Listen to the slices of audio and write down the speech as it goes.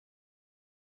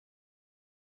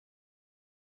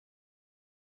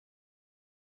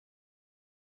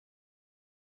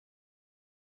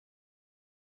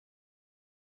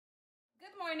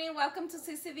Good morning. Welcome to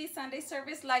CCV Sunday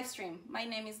Service live stream. My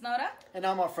name is Nora. And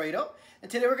I'm Alfredo. And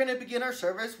today we're going to begin our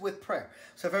service with prayer.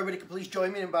 So if everybody could please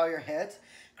join me and bow your heads.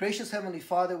 Gracious Heavenly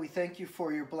Father, we thank you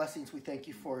for your blessings. We thank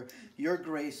you for your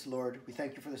grace, Lord. We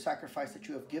thank you for the sacrifice that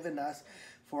you have given us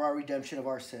for our redemption of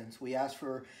our sins. We ask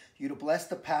for you to bless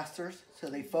the pastors so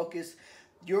they focus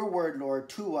your word, Lord,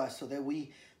 to us so that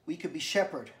we could be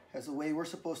shepherd as the way we're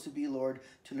supposed to be, Lord,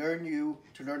 to learn you,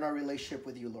 to learn our relationship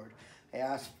with you, Lord. I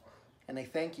ask and I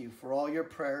thank you for all your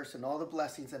prayers and all the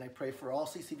blessings, and I pray for all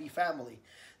CCV family.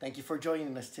 Thank you for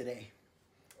joining us today.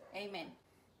 Amen.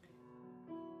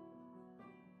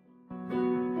 In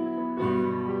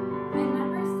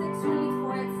Numbers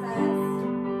 6:24 it says,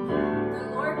 "The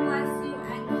Lord bless you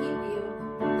and keep you.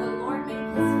 The Lord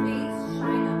make his face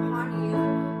shine upon you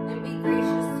and be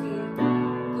gracious to you.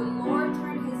 The Lord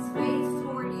turn his face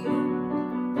toward you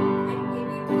and give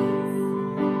you peace."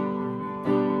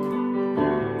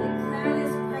 Declare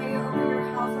this prayer over your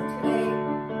household today.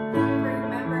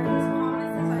 Remember his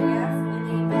promises are yes and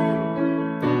amen.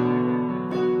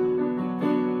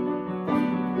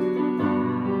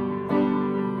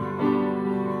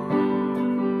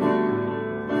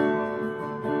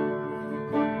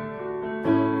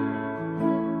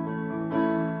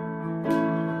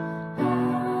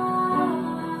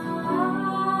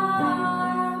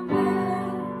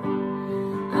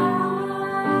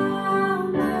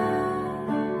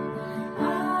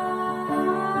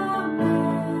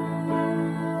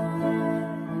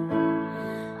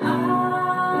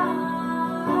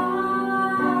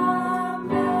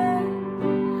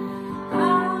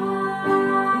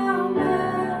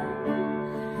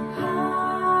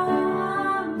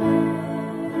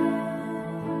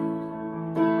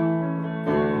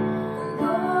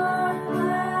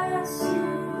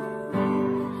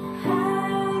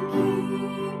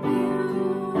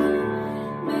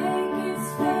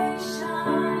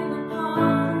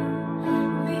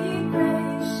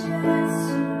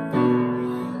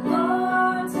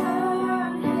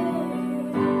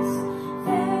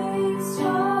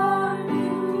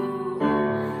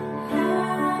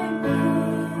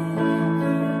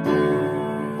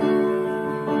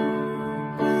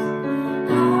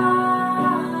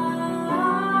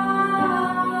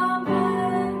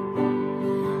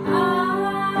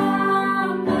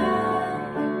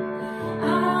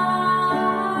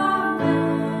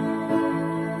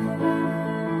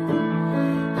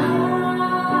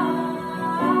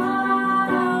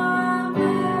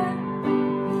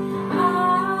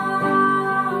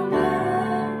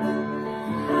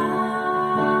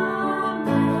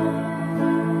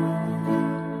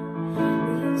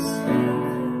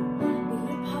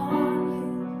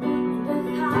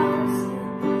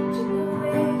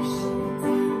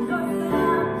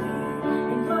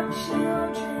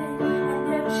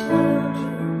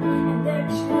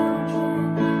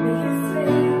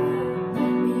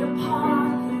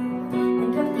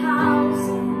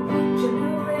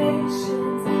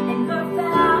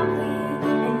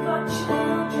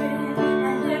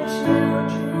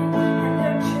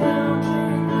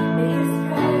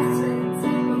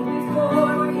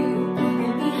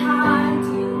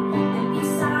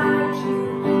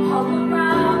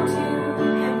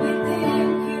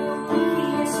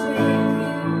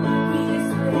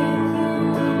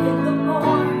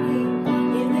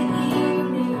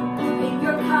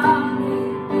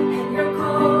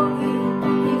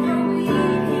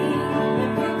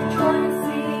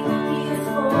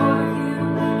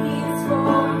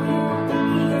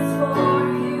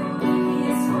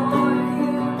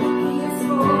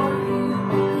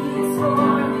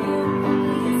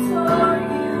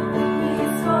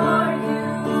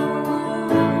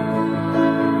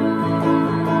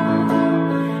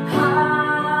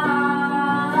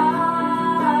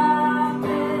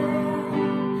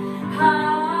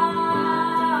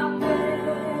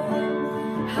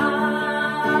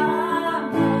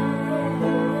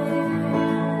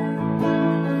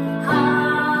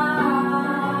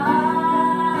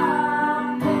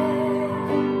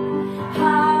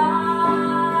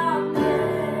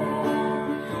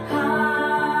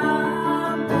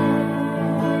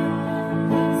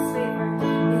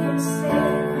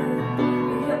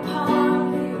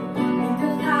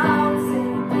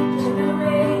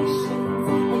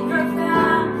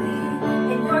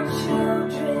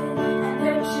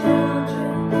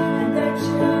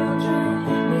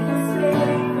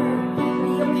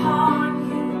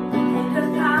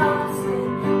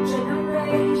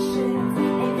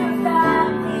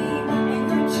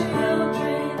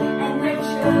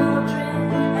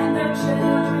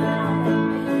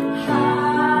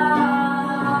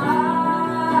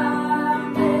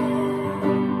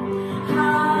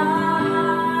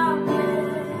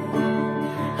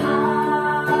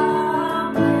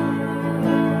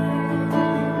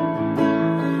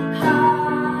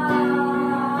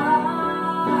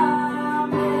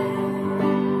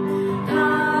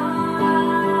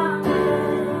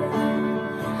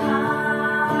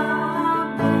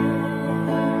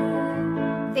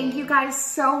 guys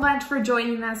so much for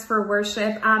joining us for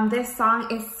worship. This song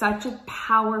is such a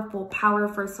powerful,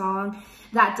 powerful song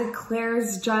that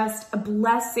declares just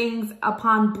blessings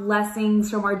upon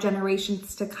blessings from our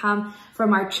generations to come,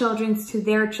 from our children to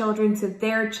their children to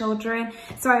their children.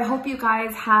 So I hope you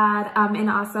guys had an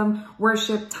awesome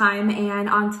worship time, and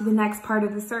on to the next part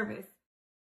of the service.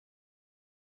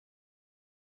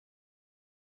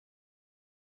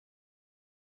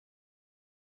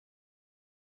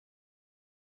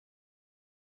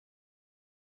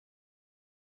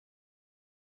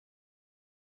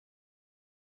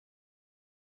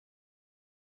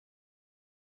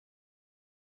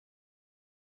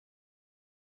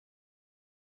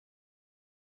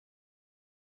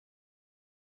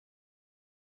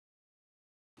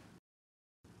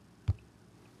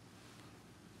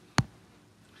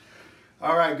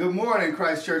 All right, good morning,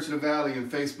 Christ Church of the Valley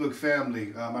and Facebook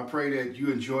family. I pray that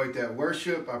you enjoyed that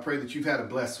worship. I pray that you've had a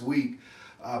blessed week.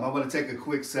 I want to take a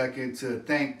quick second to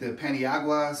thank the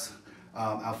Paniaguas,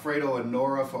 Alfredo and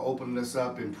Nora, for opening us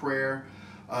up in prayer.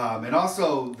 And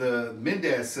also the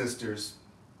Mendez sisters,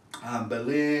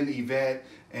 Belen, Yvette,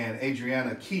 and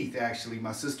Adriana Keith, actually,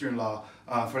 my sister-in-law,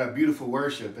 for that beautiful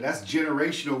worship. And that's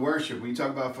generational worship. When you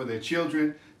talk about for their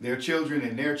children, and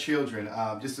their children.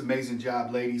 Just amazing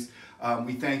job, ladies.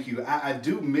 We thank you. I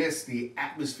do miss the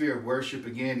atmosphere of worship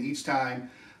again each time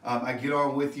I get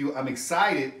on with you. I'm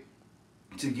excited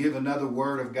to give another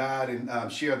word of God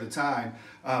and share the time.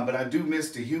 But I do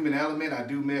miss the human element. I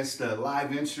do miss the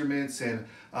live instruments and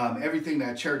everything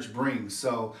that church brings.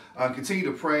 So continue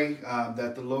to pray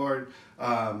that the Lord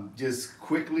just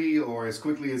quickly, or as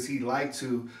quickly as He'd like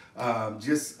to,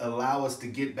 just allow us to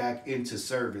get back into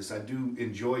service. I do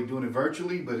enjoy doing it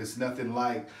virtually, but it's nothing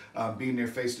like being there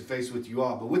face to face with you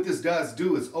all. But what this does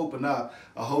do is open up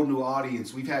a whole new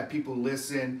audience. We've had people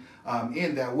listen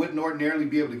in that wouldn't ordinarily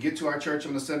be able to get to our church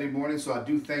on a Sunday morning. So I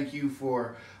do thank you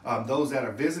for those that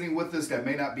are visiting with us that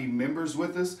may not be members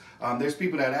with us. There's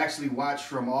people that actually watch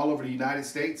from all over the United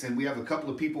States, and we have a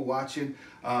couple of people watching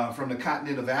from the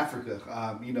continent of Africa.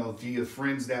 You know, the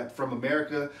friends that from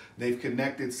America, they've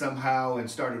connected somehow and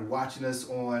started watching us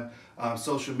on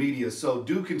social media. So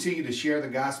do continue to share the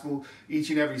gospel each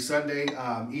and every Sunday,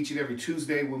 each and every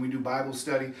Tuesday when we do Bible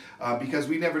study, because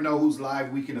we never know whose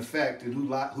life we can affect and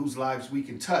whose lives we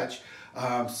can touch.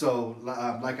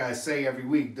 Like I say every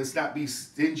week, let's not be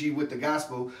stingy with the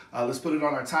gospel. Let's put it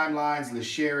on our timelines. Let's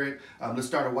share it. Let's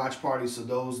start a watch party so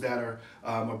those that are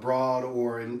abroad,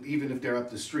 or even if they're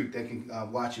up the street, they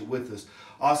can watch it with us.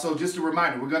 Also, just a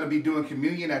reminder, we're going to be doing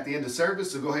communion at the end of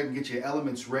service, so go ahead and get your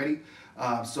elements ready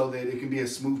so that it can be a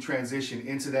smooth transition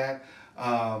into that.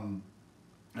 And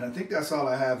I think that's all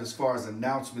I have as far as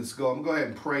announcements go. I'm going to go ahead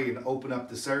and pray and open up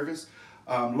the service.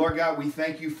 Lord God, we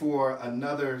thank you for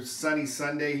another sunny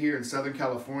Sunday here in Southern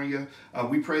California.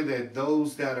 We pray that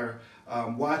those that are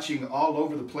watching all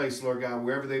over the place, Lord God,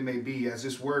 wherever they may be, as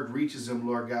this word reaches them,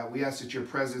 Lord God, we ask that your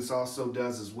presence also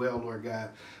does as well, Lord God.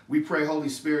 We pray, Holy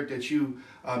Spirit, that you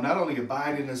not only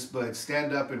abide in us, but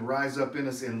stand up and rise up in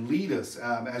us and lead us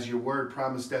as your word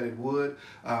promised that it would.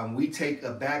 We take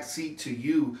a back seat to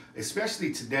you,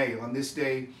 especially today, on this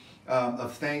day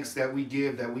of thanks that we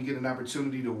give, that we get an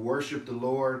opportunity to worship the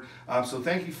Lord. So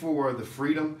thank you for the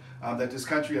freedom that this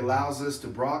country allows us to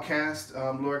broadcast,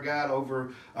 Lord God,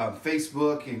 over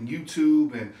Facebook and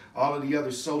YouTube and all of the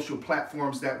other social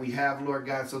platforms that we have, Lord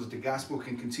God, so that the gospel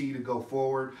can continue to go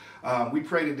forward. We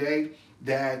pray today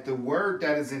that the word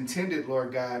that is intended,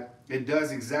 Lord God, it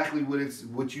does exactly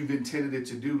what you've intended it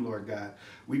to do, Lord God.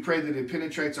 We pray that it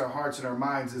penetrates our hearts and our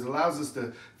minds. It allows us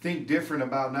to think different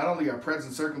about not only our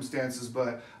present circumstances,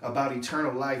 but about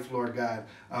eternal life, Lord God.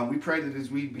 We pray that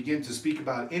as we begin to speak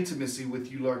about intimacy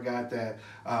with you, Lord God, that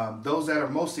those that are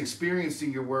most experienced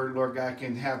in your word, Lord God,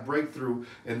 can have breakthrough.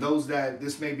 And those that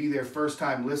this may be their first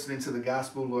time listening to the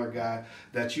gospel, Lord God,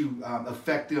 that you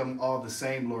affect them all the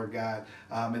same, Lord God,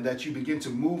 and that you begin to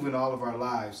move in all of our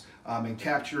lives. And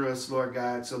capture us, Lord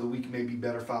God, so that we may be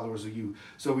better followers of you.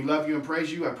 So we love you and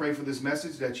praise you. I pray for this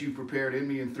message that you prepared in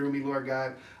me and through me, Lord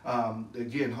God.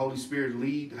 Again, Holy Spirit,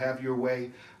 lead, have your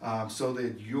way, so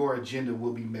that your agenda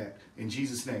will be met. In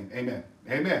Jesus' name, amen.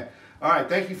 Amen. All right,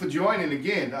 thank you for joining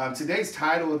again. Today's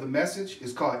title of the message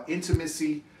is called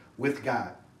Intimacy with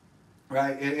God.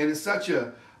 Right? And it's such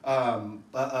a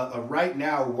right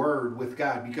now word with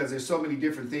God, because there's so many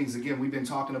different things. Again, we've been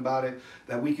talking about it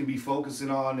that we can be focusing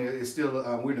on. It's still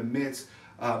we're in the midst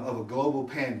of a global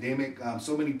pandemic.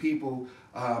 So many people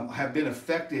have been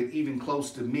affected, even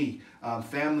close to me,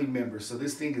 family members. So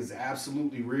this thing is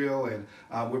absolutely real, and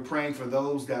we're praying for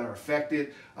those that are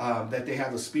affected, that they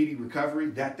have a speedy recovery,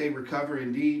 that they recover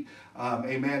indeed.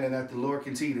 Amen. And that the Lord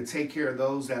continue to take care of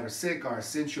those that are sick, our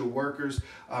essential workers.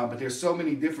 But there's so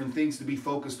many different things to be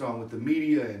focused on with the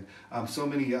media, and so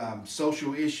many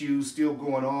social issues still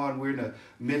going on. We're in the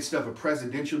midst of a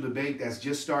presidential debate that's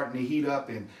just starting to heat up,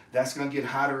 and that's going to get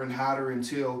hotter and hotter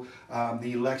until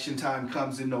the election time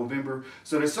comes in November.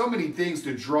 So there's so many things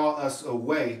to draw us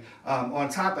away. On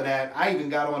top of that, I even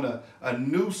got on a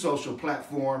new social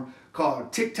platform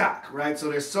called TikTok, right? So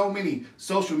there's so many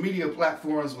social media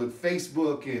platforms with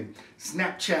Facebook and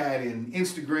Snapchat and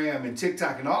Instagram and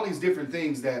TikTok and all these different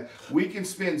things that we can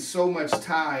spend so much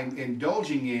time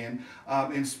indulging in,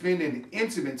 and spending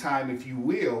intimate time, if you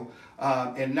will,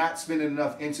 and not spending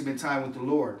enough intimate time with the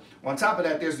Lord. On top of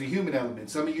that, there's the human element.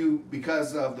 Some of you,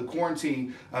 because of the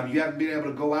quarantine, you haven't been able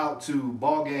to go out to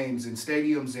ball games and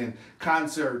stadiums and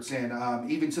concerts and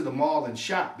even to the mall and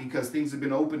shop because things have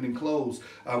been opened and closed.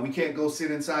 We can't go sit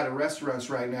inside of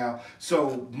restaurants right now.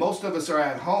 So most of us are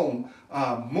at home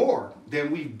more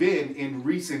than we've been in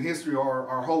recent history or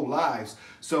our whole lives.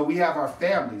 So we have our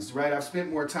families, right? I've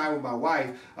spent more time with my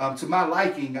wife to my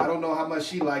liking. I don't know how much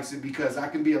she likes it because I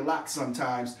can be a lot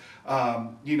sometimes.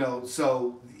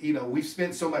 We've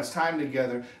spent so much time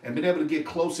together and been able to get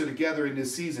closer together in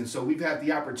this season. So we've had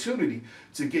the opportunity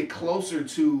to get closer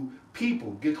to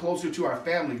people, get closer to our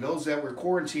family, those that we're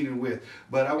quarantining with.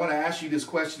 But I want to ask you this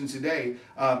question today.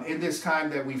 In this time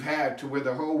that we've had to where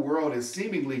the whole world is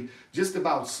seemingly just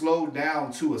about slowed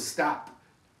down to a stop,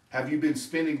 have you been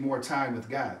spending more time with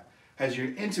God? Has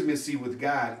your intimacy with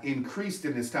God increased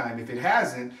in this time? If it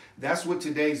hasn't, that's what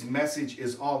today's message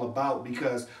is all about,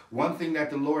 because one thing that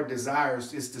the Lord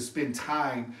desires is to spend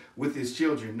time with his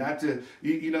children. Not to,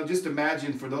 just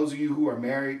imagine for those of you who are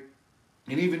married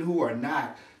and even who are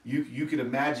not, you could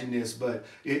imagine this, but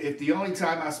if the only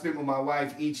time I spent with my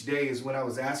wife each day is when I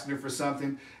was asking her for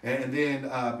something, and then,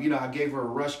 I gave her a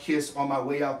rush kiss on my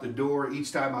way out the door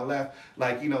each time I left,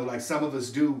 like some of us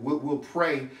do, we'll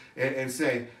pray and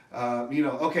say,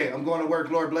 okay, I'm going to work.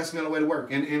 Lord, bless me on the way to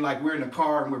work. And like we're in the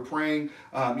car and we're praying.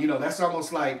 That's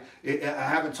almost like I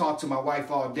haven't talked to my wife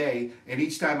all day. And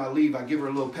each time I leave, I give her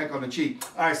a little peck on the cheek.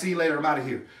 All right, see you later. I'm out of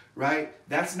here. Right?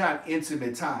 That's not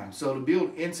intimate time. So to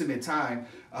build intimate time,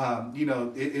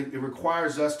 it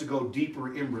requires us to go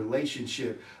deeper in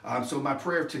relationship. So my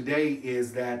prayer today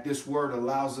is that this word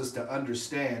allows us to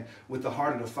understand what the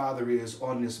heart of the Father is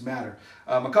on this matter.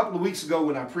 A couple of weeks ago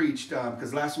when I preached,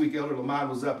 because last week Elder Lamont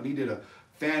was up and he did a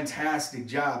fantastic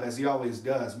job, as he always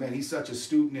does. Man, he's such a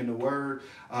student in the Word.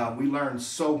 We learned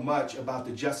so much about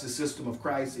the justice system of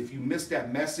Christ. If you missed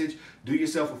that message, do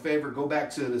yourself a favor, go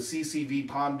back to the CCV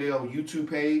Palmdale YouTube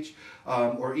page,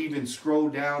 or even scroll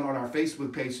down on our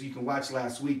Facebook page so you can watch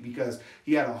last week, because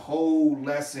he had a whole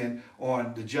lesson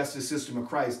on the justice system of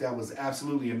Christ that was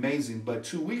absolutely amazing. But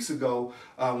 2 weeks ago,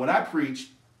 when I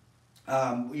preached,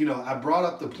 I brought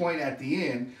up the point at the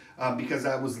end because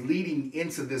I was leading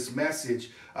into this message.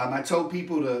 I told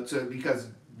people to because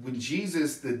when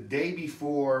Jesus, the day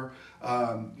before,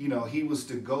 he was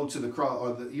to go to the cross,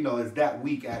 or it's that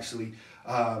week actually,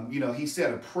 he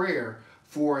said a prayer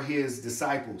for his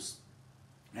disciples,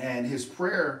 and his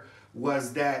prayer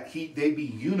was that they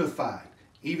be unified.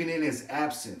 Even in his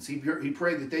absence, he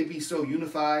prayed that they be so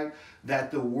unified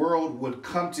that the world would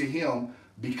come to him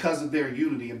because of their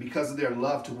unity and because of their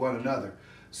love to one another.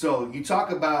 So you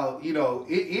talk about,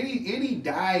 any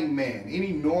dying man,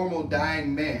 any normal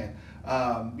dying man,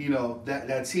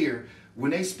 that's here,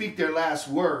 when they speak their last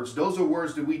words, those are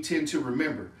words that we tend to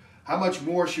remember. How much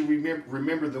more should we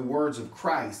remember the words of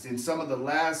Christ? And some of the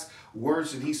last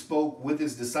words that he spoke with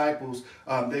his disciples,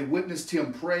 they witnessed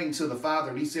him praying to the Father.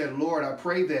 And he said, Lord, I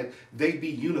pray that they be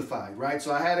unified, right?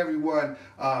 So I had everyone,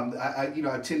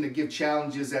 I tend to give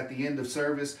challenges at the end of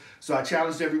service. So I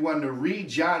challenged everyone to read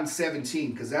John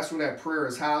 17, because that's where that prayer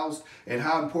is housed. And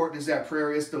how important is that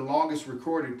prayer? It's the longest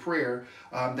recorded prayer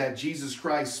that Jesus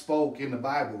Christ spoke in the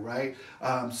Bible, right?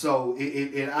 So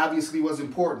it obviously was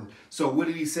important. So what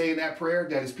did he say in that prayer?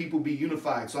 That his people be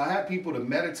unified. So I had people to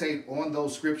meditate on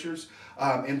those scriptures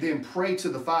and then pray to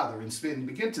the Father and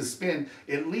begin to spend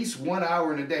at least 1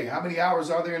 hour in a day. How many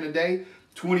hours are there in a day?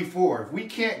 24. If we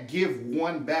can't give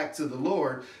one back to the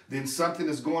Lord, then something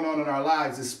is going on in our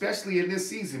lives, especially in this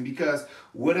season, because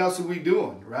what else are we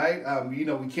doing, right? You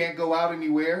know, we can't go out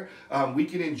anywhere. We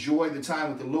can enjoy the time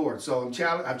with the Lord. So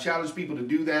I've challenged people to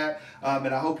do that, and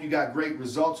I hope you got great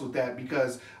results with that,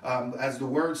 because as the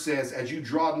word says, as you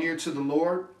draw near to the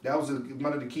Lord, that was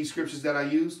one of the key scriptures that I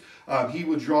used, he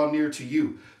would draw near to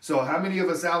you. So how many of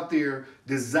us out there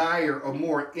desire a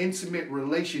more intimate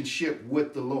relationship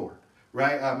with the Lord?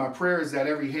 Right? My prayer is that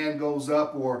every hand goes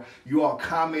up, or you all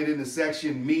comment in the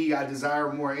section, I desire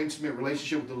a more intimate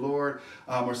relationship with the Lord,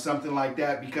 or something like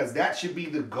that, because that should be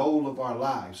the goal of our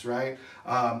lives, right?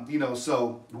 You know,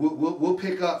 so we'll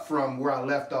pick up from where I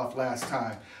left off last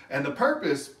time. And the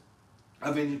purpose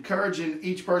of encouraging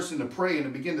each person to pray and to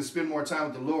begin to spend more time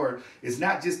with the Lord is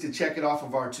not just to check it off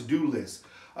of our to-do list.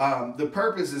 The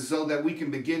purpose is so that we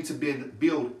can begin to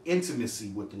build intimacy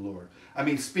with the Lord. I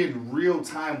mean, spend real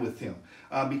time with him,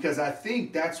 because I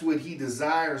think that's what he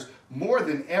desires more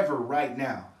than ever right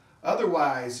now.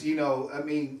 Otherwise, you know, I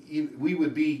mean, we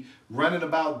would be running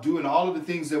about doing all of the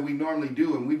things that we normally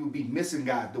do, and we would be missing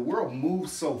God. The world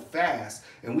moves so fast,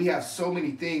 and we have so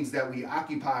many things that we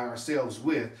occupy ourselves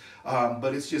with,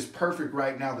 but it's just perfect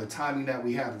right now, the timing that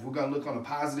we have. If we're going to look on a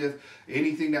positive,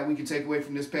 anything that we can take away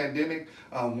from this pandemic,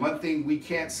 one thing we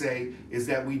can't say is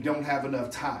that we don't have enough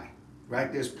time. Right?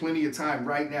 There's plenty of time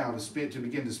right now to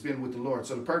begin to spend with the Lord.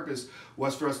 So the purpose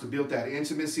was for us to build that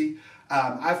intimacy.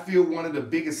 I feel one of the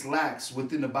biggest lacks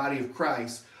within the body of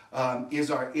Christ is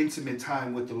our intimate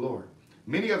time with the Lord.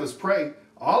 Many of us pray,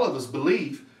 all of us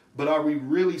believe, but are we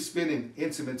really spending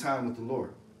intimate time with the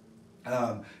Lord?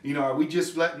 You know, are we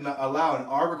just allowing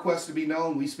our requests to be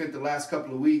known? We spent the last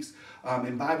couple of weeks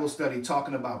in Bible study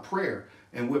talking about prayer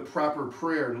and what proper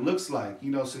prayer looks like.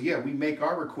 You know, so yeah, we make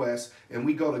our requests and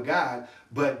we go to God,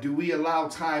 but do we allow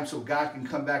time so God can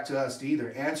come back to us to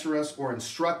either answer us or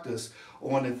instruct us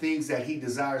on the things that he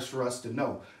desires for us to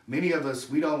know? Many of us,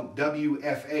 we don't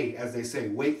WFA, as they say,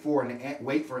 wait for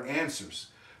answers.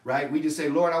 Right? We just say,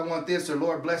 Lord, I want this, or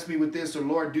Lord, bless me with this, or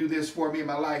Lord, do this for me in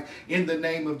my life in the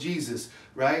name of Jesus.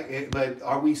 Right? But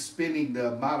are we spending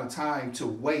the amount of time to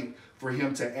wait for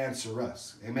him to answer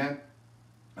us? Amen.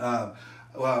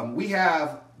 We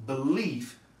have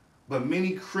belief, but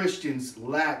many Christians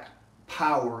lack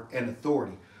power and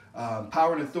authority.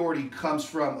 Power and authority comes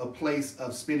from a place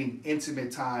of spending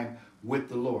intimate time with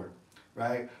the Lord.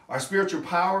 Right? Our spiritual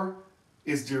power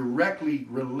is directly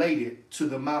related to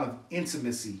the amount of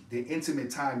intimacy, the intimate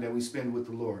time that we spend with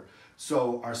the Lord.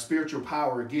 So our spiritual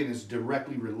power, again, is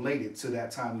directly related to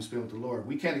that time we spend with the Lord.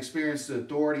 We can't experience the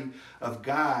authority of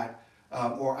God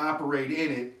or operate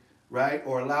in it, right?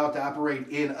 Or allow it to operate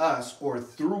in us or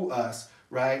through us,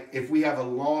 right? If we have a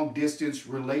long distance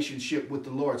relationship with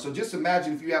the Lord. So just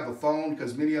imagine if you have a phone,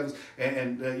 because many of us,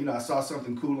 you know, I saw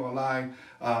something cool online.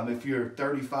 If you're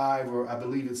 35, or I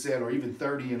believe it said, or even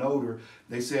 30 and older,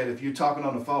 they said, if you're talking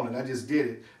on the phone, and I just did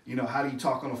it, you know, how do you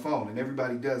talk on the phone? And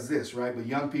everybody does this, right? But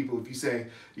young people, if you say,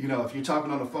 you know, if you're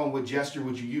talking on the phone, what gesture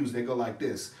would you use? They go like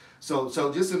this. So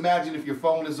just imagine if your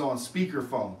phone is on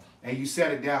speakerphone and you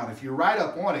set it down. If you're right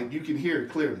up on it, you can hear it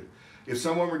clearly. If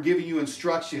someone were giving you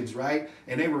instructions, right,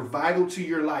 and they were vital to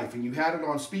your life and you had it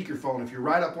on speakerphone, if you're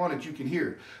right up on it, you can hear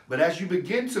it. But as you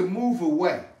begin to move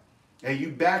away and you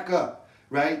back up,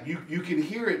 right, you can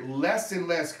hear it less and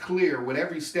less clear with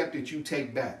every step that you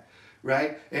take back,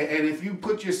 right? And if you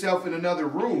put yourself in another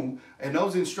room and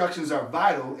those instructions are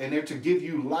vital and they're to give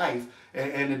you life,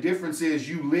 and the difference is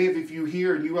you live if you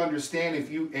hear and you understand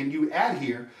if you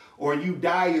adhere, or you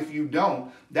die if you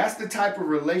don't. That's the type of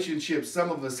relationship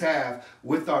some of us have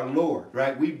with our Lord,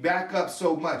 right? We back up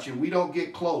so much and we don't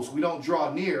get close. We don't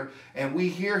draw near, and we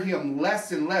hear him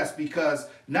less and less, because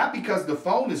not because the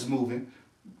phone is moving,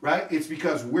 right? It's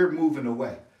because we're moving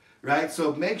away, right?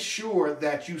 So make sure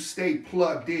that you stay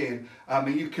plugged in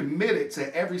and you commit it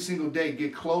to every single day,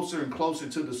 get closer and closer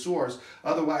to the source.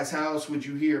 Otherwise, how else would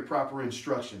you hear proper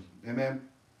instruction? Amen.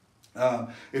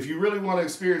 If you really want to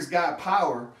experience God's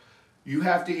power, you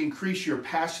have to increase your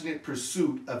passionate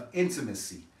pursuit of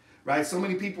intimacy, right? So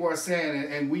many people are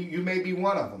saying, and you may be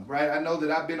one of them, right? I know that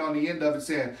I've been on the end of it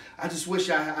saying, I just wish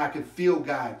I could feel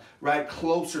God, right,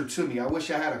 closer to me. I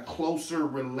wish I had a closer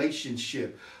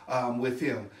relationship with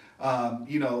him.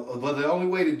 You know, but the only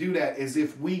way to do that is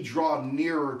if we draw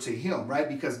nearer to him, right?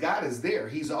 Because God is there.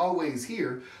 He's always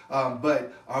here.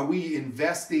 But are we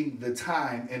investing the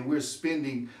time, and we're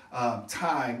spending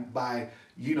time by,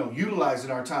 you know, utilizing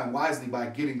our time wisely by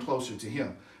getting closer to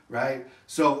him, right?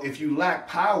 So if you lack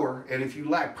power and if you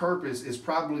lack purpose, it's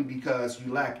probably because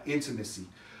you lack intimacy.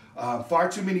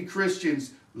 Far too many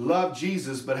Christians love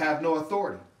Jesus but have no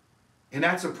authority. And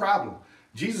that's a problem.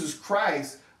 Jesus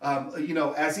Christ,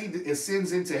 as he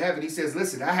ascends into heaven, he says,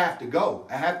 listen, I have to go.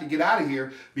 I have to get out of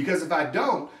here, because if I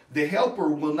don't, the helper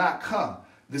will not come.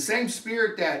 The same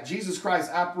spirit that Jesus Christ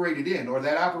operated in, or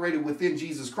that operated within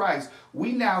Jesus Christ,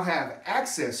 we now have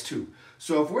access to.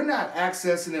 So if we're not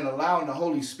accessing and allowing the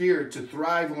Holy Spirit to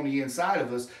thrive on the inside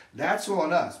of us, that's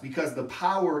on us, because the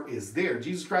power is there.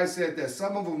 Jesus Christ said that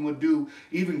some of them would do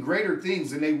even greater things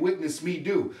than they witnessed me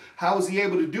do. How was he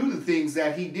able to do the things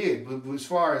that he did? As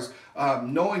far as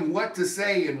knowing what to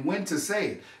say and when to say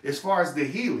it. As far as the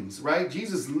healings, right?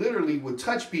 Jesus literally would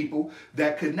touch people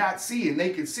that could not see and they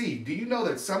could see. Do you know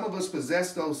that some of us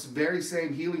possess those very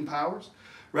same healing powers?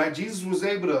 Right? Jesus was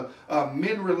able to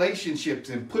mend relationships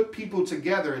and put people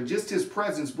together, and just his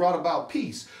presence brought about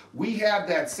peace. We have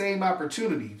that same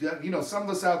opportunity. Some of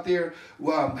us out there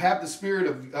have the spirit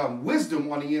of wisdom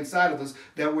on the inside of us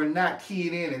that we're not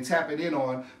keying in and tapping in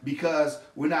on, because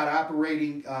we're not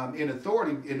operating in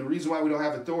authority. And the reason why we don't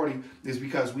have authority is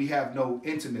because we have no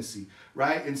intimacy,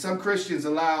 right? And some Christians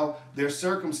allow their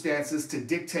circumstances to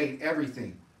dictate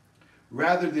everything,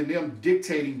 rather than them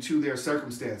dictating to their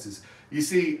circumstances. You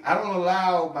see, I don't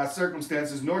allow my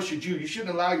circumstances, nor should you. You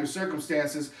shouldn't allow your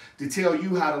circumstances to tell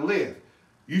you how to live.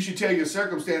 You should tell your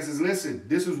circumstances, listen,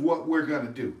 this is what we're going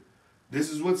to do. This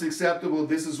is what's acceptable.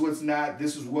 This is what's not.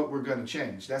 This is what we're going to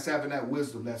change. That's having that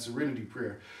wisdom, that serenity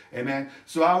prayer. Amen.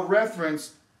 So I'll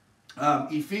reference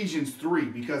Ephesians 3,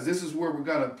 because this is where we're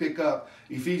going to pick up.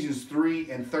 Ephesians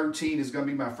 3 and 13 is going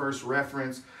to be my first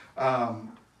reference. And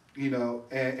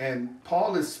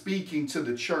Paul is speaking to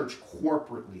the church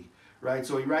corporately. Right,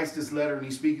 so he writes this letter and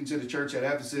he's speaking to the church at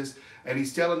Ephesus, and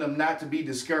he's telling them not to be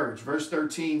discouraged. Verse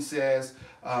 13 says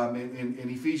in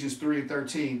Ephesians 3 and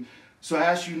 13, so I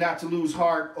ask you not to lose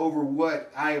heart over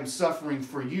what I am suffering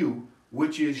for you,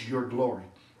 which is your glory.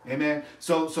 Amen.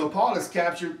 So Paul has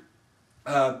captured,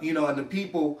 and the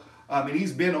people, and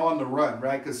he's been on the run,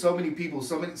 right? Because so many people,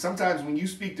 sometimes when you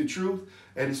speak the truth,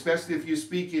 and especially if you're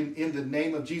speaking in the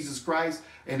name of Jesus Christ,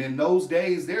 and in those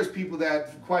days, there's people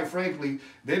that, quite frankly,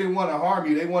 they didn't want to harm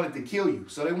you. They wanted to kill you.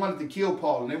 So they wanted to kill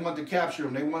Paul, and they wanted to capture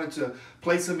him. They wanted to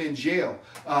place him in jail.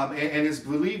 And his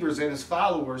believers and his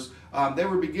followers, they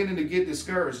were beginning to get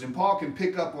discouraged. And Paul can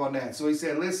pick up on that. So he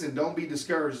said, listen, don't be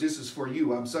discouraged. This is for you.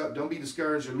 Don't be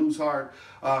discouraged or lose heart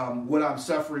what I'm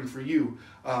suffering for you,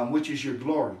 which is your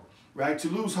glory. Right? To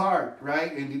lose heart,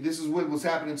 right? And this is what was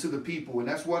happening to the people. And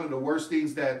that's one of the worst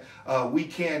things that we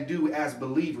can do as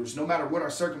believers. No matter what our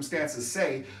circumstances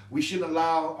say, we shouldn't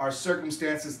allow our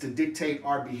circumstances to dictate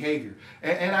our behavior.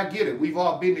 And I get it. We've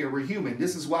all been there. We're human.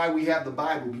 This is why we have the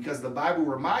Bible, because the Bible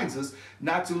reminds us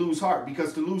not to lose heart.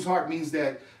 Because to lose heart means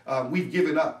that we've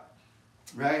given up.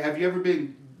 Right? Have you ever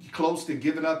been close to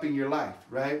giving up in your life?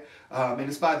 Right? And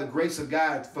it's by the grace of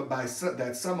God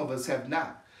that some of us have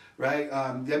not. Right?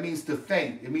 That means to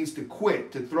faint. It means to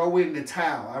quit, to throw in the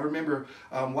towel. I remember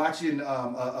watching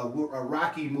a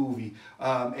Rocky movie,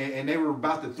 and they were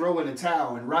about to throw in the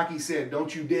towel, and Rocky said,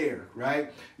 don't you dare,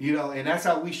 right? And that's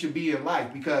how we should be in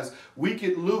life, because we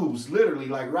could lose, literally,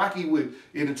 like Rocky would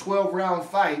in a 12-round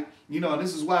fight. And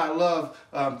this is why I love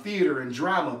theater and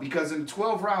drama, because in a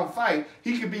 12-round fight,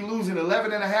 he could be losing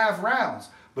 11 and a half rounds.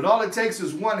 But all it takes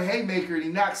is one haymaker and he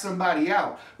knocks somebody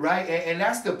out, right? And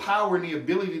that's the power and the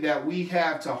ability that we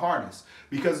have to harness.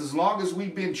 Because as long as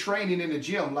we've been training in the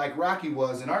gym like Rocky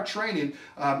was, and our training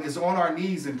is on our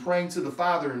knees and praying to the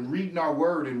Father and reading our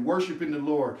word and worshiping the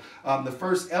Lord, the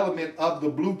first element of the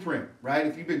blueprint, right?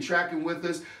 If you've been tracking with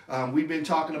us, we've been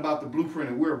talking about the blueprint,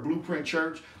 and we're a blueprint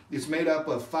church. It's made up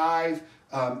of 5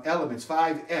 elements,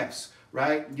 5 F's,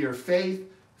 right? Your faith,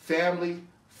 family,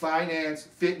 finance,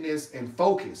 fitness, and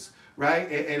focus, right?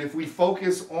 And if we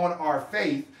focus on our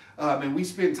faith and we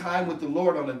spend time with the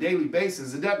Lord on a daily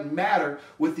basis, it doesn't matter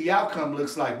what the outcome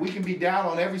looks like. We can be down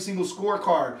on every single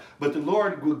scorecard, but the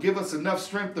Lord will give us enough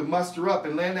strength to muster up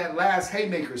and land that last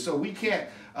haymaker. So we can't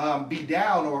be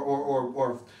down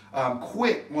or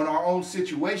quit on our own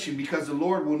situation, because the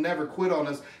Lord will never quit on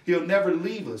us. He'll never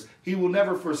leave us. He will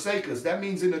never forsake us. That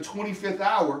means in the 25th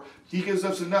hour, he gives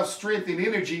us enough strength and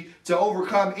energy to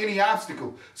overcome any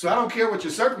obstacle. So I don't care what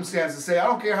your circumstances say. I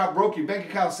don't care how broke your bank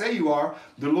account say you are.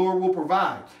 The Lord will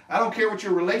provide. I don't care what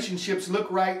your relationships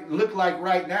look like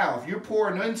right now. If you're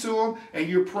pouring into them and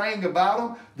you're praying about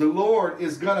them, the Lord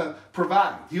is going to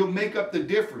provide. He'll make up the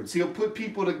difference. He'll put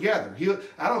people together.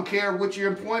 I don't care what your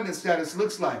employment status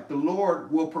looks like. The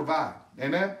Lord will provide.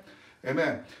 Amen.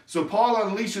 Amen. So Paul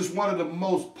unleashes one of the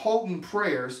most potent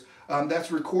prayers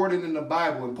that's recorded in the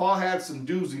Bible. And Paul had some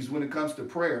doozies when it comes to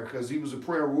prayer because he was a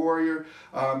prayer warrior.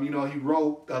 He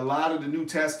wrote a lot of the New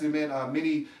Testament.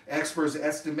 Many experts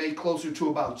estimate closer to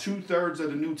about 2/3 of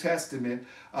the New Testament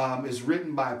is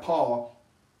written by Paul.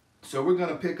 So we're going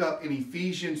to pick up in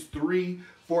Ephesians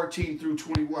 3:14 through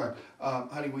 21.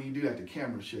 Honey, when you do that, the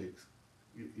camera shakes.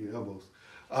 Your elbows.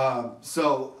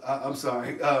 I'm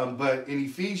sorry. But in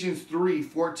Ephesians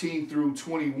 3:14 through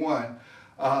 21,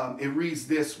 it reads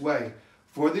this way.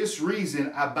 For this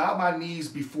reason, I bow my knees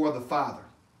before the Father.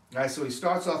 All right, so he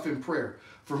starts off in prayer.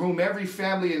 For whom every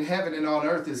family in heaven and on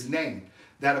earth is named,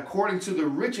 that according to the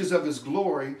riches of his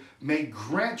glory may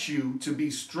grant you to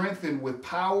be strengthened with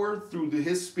power through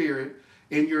his Spirit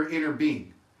in your inner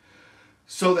being,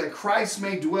 so that Christ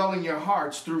may dwell in your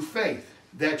hearts through faith,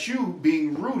 that you,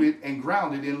 being rooted and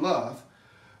grounded in love,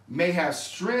 may have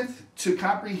strength to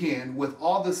comprehend with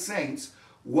all the saints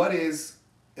what is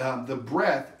the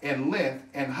breadth and length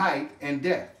and height and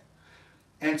depth,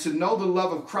 and to know the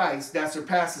love of Christ that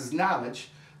surpasses knowledge,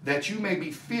 that you may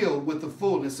be filled with the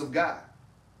fullness of God.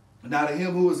 Now to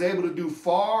him who is able to do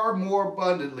far more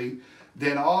abundantly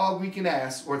than all we can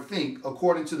ask or think,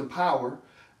 according to the power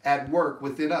at work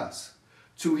within us.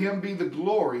 To him be the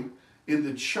glory in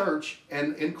the church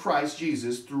and in Christ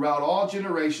Jesus throughout all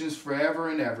generations, forever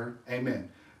and ever. Amen.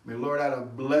 May the Lord add a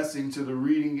blessing to the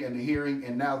reading and the hearing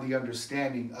and now the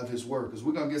understanding of his word, because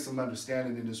we're going to get some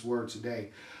understanding in this word today.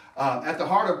 At the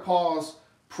heart of Paul's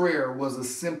prayer was a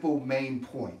simple main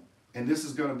point, and this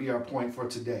is going to be our point for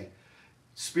today.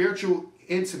 Spiritual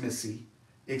intimacy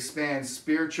expands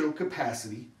spiritual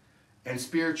capacity, and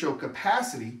spiritual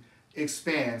capacity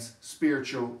expands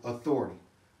spiritual authority.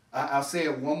 I'll say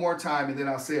it one more time and then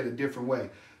I'll say it a different way.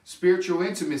 Spiritual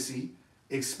intimacy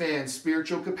expands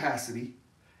spiritual capacity,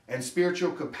 and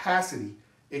spiritual capacity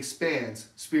expands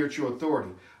spiritual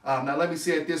authority. Now let me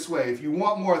say it this way. If you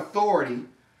want more authority,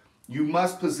 you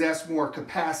must possess more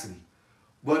capacity.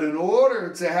 But in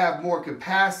order to have more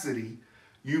capacity,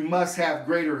 you must have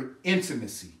greater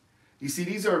intimacy. You see,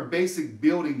 these are basic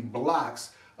building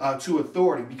blocks to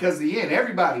authority, because in the end,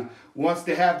 everybody wants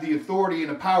to have the authority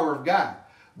and the power of God.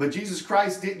 But Jesus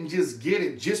Christ didn't just get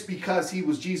it just because he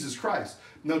was Jesus Christ.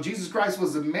 No, Jesus Christ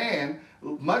was a man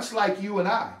much like you and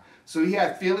I. So he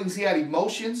had feelings, he had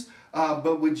emotions,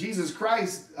 but what Jesus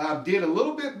Christ did a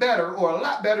little bit better, or a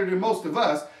lot better than most of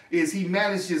us, is he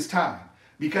managed his time.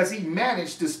 Because he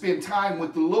managed to spend time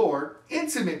with the Lord,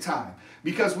 intimate time.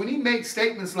 Because when he makes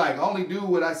statements like, only do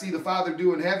what I see the Father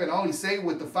do in heaven, only say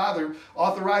what the Father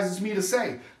authorizes me to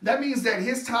say, that means that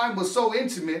his time was so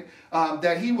intimate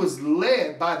that he was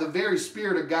led by the very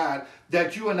Spirit of God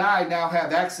that you and I now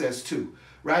have access to.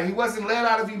 Right? He wasn't led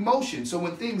out of emotion. So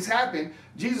when things happen,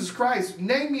 Jesus Christ,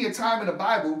 name me a time in the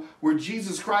Bible where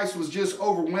Jesus Christ was just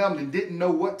overwhelmed and didn't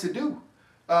know what to do.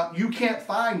 You can't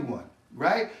find one.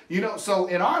 Right? You know, so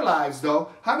in our lives,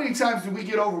 though, how many times do we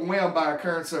get overwhelmed by our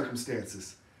current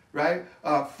circumstances? Right?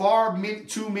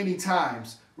 Too many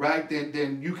times, right,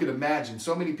 than you could imagine.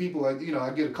 So many people, I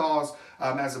get calls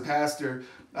as a pastor,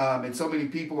 and so many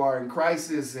people are in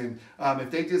crisis, and if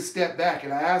they just step back,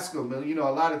 and I ask them,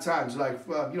 a lot of times, like,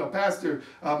 Pastor,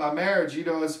 my marriage,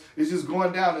 is just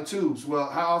going down the tubes. Well,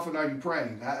 how often are you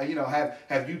praying?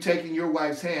 Have you taken your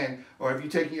wife's hand, or have you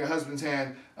taken your husband's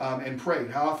hand and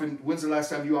prayed? How often, when's the last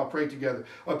time you all prayed together?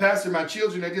 Or Pastor, my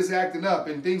children are just acting up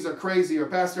and things are crazy, or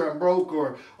Pastor, I'm broke,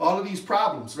 or all of these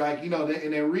problems, right?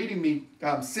 And they're reading me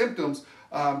symptoms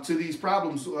to these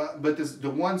problems, but the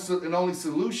one and only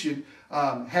solution,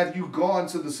 have you gone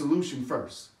to the solution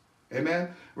first? Amen?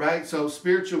 Right? So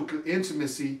spiritual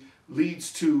intimacy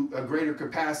leads to a greater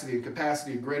capacity, and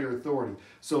capacity, a greater authority.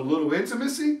 So little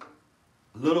intimacy,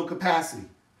 little capacity.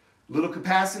 Little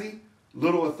capacity,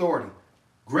 little authority.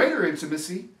 Greater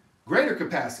intimacy, greater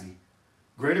capacity.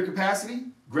 Greater capacity,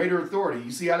 greater authority.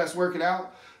 You see how that's working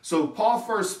out? So Paul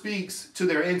first speaks to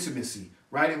their intimacy,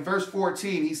 right? In verse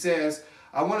 14, he says,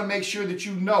 I want to make sure that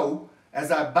you know,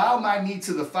 as I bow my knee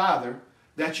to the Father,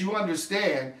 that you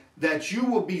understand that you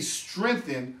will be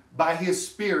strengthened by his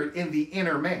Spirit in the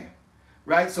inner man,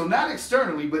 right? So not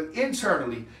externally, but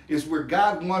internally is where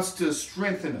God wants to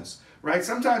strengthen us, right?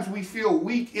 Sometimes we feel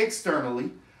weak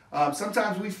externally.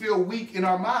 Sometimes we feel weak in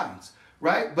our minds,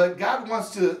 right? But God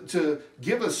wants to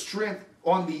give us strength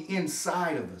on the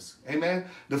inside of us. Amen.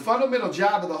 The fundamental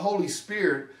job of the Holy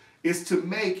Spirit is to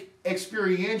make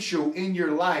experiential in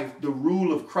your life the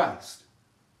rule of Christ,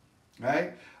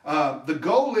 right? The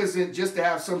goal isn't just to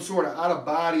have some sort of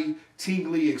out-of-body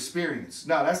tingly experience.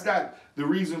 No, that's not the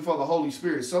reason for the Holy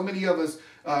Spirit. So many of us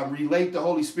relate the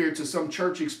Holy Spirit to some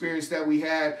church experience that we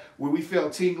had where we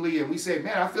felt tingly and we say,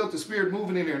 man, I felt the Spirit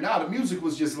moving in there. Now the music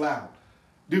was just loud.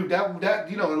 Dude,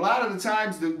 that you know, a lot of the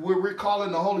times that we're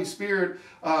calling the Holy Spirit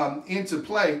into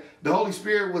play, the Holy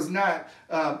Spirit was not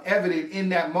evident in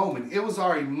that moment. It was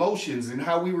our emotions and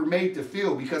how we were made to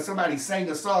feel because somebody sang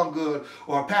a song good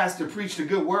or a pastor preached a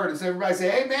good word and so everybody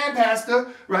say, amen,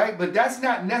 pastor, right? But that's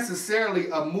not necessarily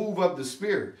a move of the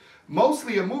Spirit.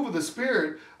 Mostly a move of the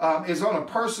Spirit is on a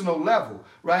personal level,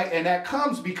 right? And that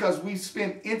comes because we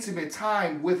spend intimate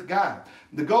time with God.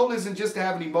 The goal isn't just to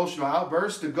have an emotional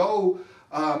outburst. The goal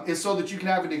is so that you can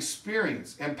have an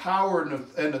experience and power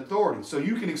and authority. So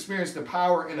you can experience the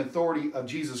power and authority of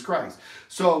Jesus Christ.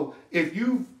 So if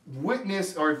you've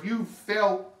witnessed or if you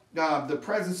felt the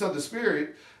presence of the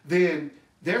Spirit, then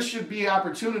there should be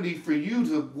opportunity for you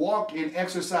to walk and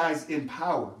exercise in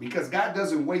power because God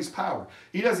doesn't waste power.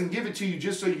 He doesn't give it to you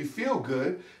just so you feel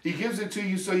good. He gives it to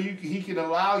you so He can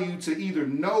allow you to either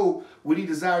know what He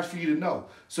desires for you to know.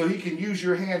 So He can use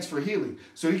your hands for healing.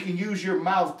 So He can use your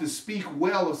mouth to speak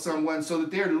well of someone so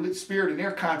that their spirit and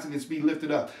their countenance be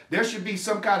lifted up. There should be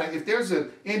some kind of, if there's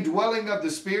an indwelling of the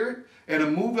Spirit and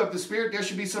a move of the Spirit, there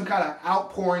should be some kind of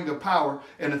outpouring of power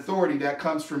and authority that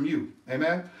comes from you.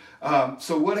 Amen.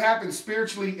 So what happens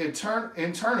spiritually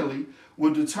internally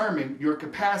will determine your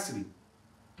capacity.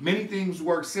 Many things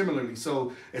work similarly.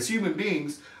 So as human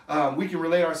beings, we can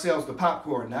relate ourselves to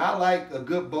popcorn. Now I like a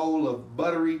good bowl of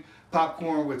buttery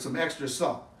popcorn with some extra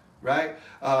salt, right?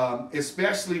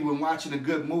 Especially when watching a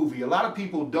good movie. A lot of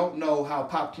people don't know how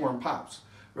popcorn pops,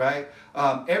 right?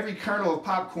 Every kernel of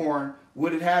popcorn,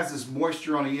 what it has is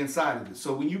moisture on the inside of it.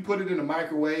 So when you put it in a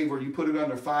microwave or you put it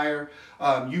under fire,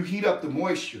 you heat up the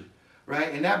moisture,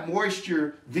 right? And that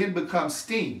moisture then becomes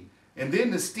steam. And then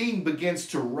the steam begins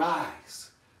to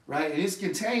rise, right? And it's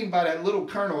contained by that little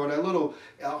kernel or that little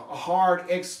hard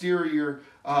exterior,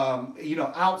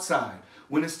 outside.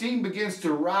 When the steam begins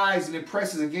to rise and it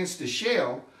presses against the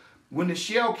shell, when the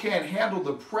shell can't handle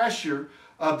the pressure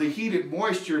of the heated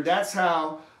moisture, that's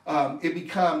how it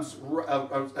becomes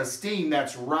a steam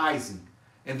that's rising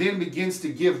and then begins to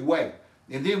give way.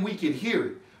 And then we can hear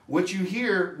it. What you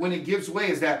hear when it gives way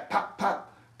is that pop,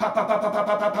 pop, pop, pop, pop, pop,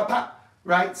 pop, pop, pop, pop,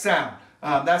 right? Sound.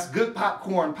 That's good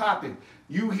popcorn popping.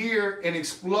 You hear an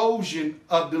explosion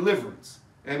of deliverance.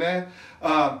 Amen.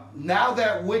 Now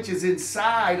that which is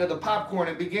inside of the popcorn,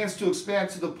 it begins to expand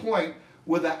to the point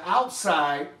where the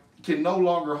outside can no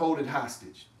longer hold it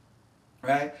hostage.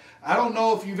 Right? I don't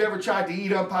know if you've ever tried to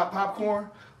eat unpopped popcorn,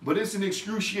 but it's an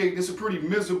excruciating, it's a pretty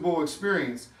miserable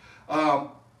experience.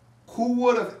 Who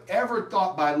would have ever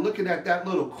thought by looking at that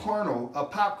little kernel of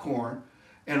popcorn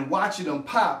and watching them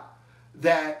pop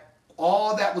that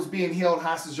all that was being held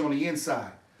hostage on the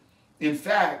inside? In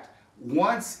fact,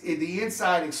 once the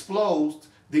inside explodes,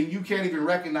 then you can't even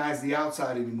recognize the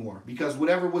outside anymore because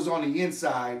whatever was on the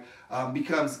inside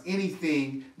becomes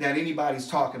anything that anybody's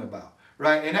talking about.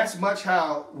 Right? And that's much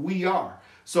how we are.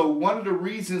 So one of the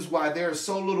reasons why there is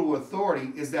so little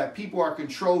authority is that people are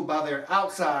controlled by their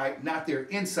outside, not their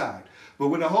inside. But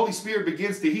when the Holy Spirit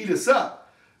begins to heat us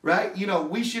up, right?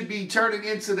 We should be turning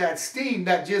into that steam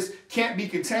that just can't be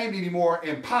contained anymore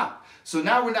and pop. So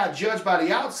now we're not judged by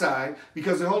the outside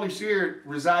because the Holy Spirit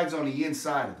resides on the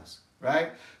inside of us,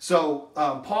 right? So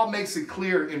Paul makes it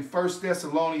clear in 1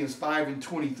 Thessalonians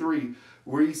 5:23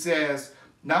 where he says,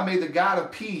 now may the God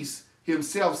of peace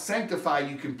Himself sanctify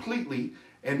you completely,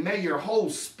 and may your whole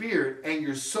spirit and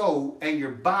your soul and your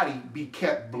body be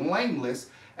kept blameless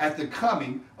at the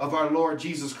coming of our Lord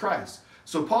Jesus Christ.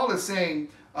 So Paul is saying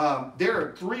there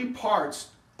are three parts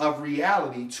of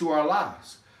reality to our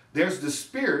lives. There's the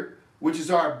spirit, which is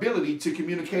our ability to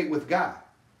communicate with God,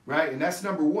 right? And that's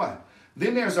number one.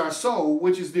 Then there's our soul,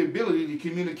 which is the ability to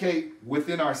communicate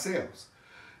within ourselves.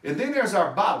 And then there's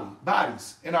our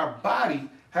bodies, and our body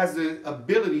has the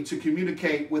ability to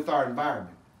communicate with our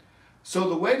environment. So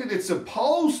the way that it's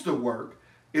supposed to work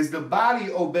is the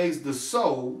body obeys the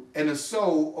soul and the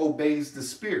soul obeys the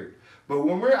spirit. But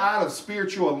when we're out of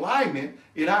spiritual alignment,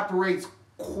 it operates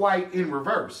quite in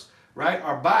reverse, right?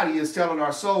 Our body is telling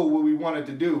our soul what we want it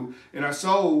to do, and our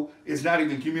soul is not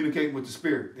even communicating with the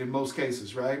spirit in most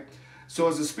cases, right? So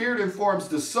as the spirit informs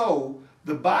the soul,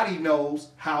 the body knows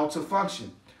how to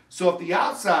function. So if the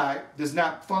outside does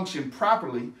not function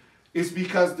properly, it's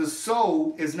because the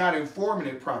soul is not informing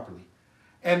it properly.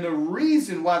 And the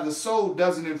reason why the soul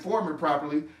doesn't inform it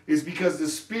properly is because the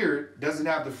spirit doesn't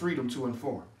have the freedom to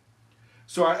inform.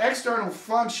 So our external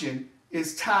function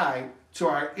is tied to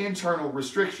our internal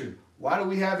restriction. Why do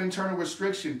we have internal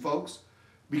restriction, folks?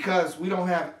 because we don't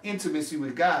have intimacy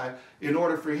with God in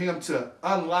order for him to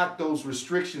unlock those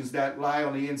restrictions that lie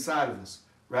on the inside of us,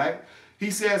 right? He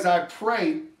says, I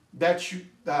pray that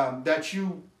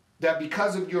that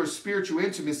because of your spiritual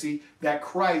intimacy, that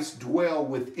Christ dwell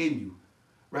within you,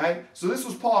 right? So this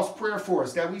was Paul's prayer for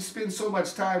us, that we spend so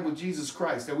much time with Jesus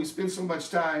Christ, that we spend so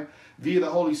much time via the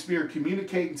Holy Spirit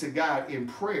communicating to God in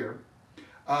prayer,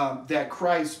 that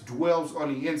Christ dwells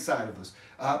on the inside of us.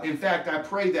 In fact, I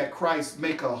pray that Christ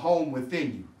make a home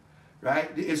within you, right?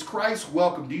 Is Christ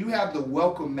welcome? Do you have the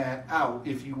welcome mat out,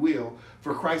 if you will,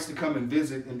 for Christ to come and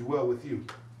visit and dwell with you?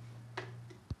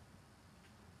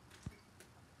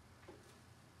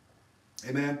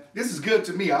 Amen. This is good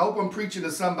to me. I hope I'm preaching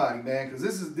to somebody, man, because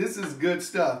this is good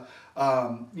stuff.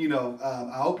 I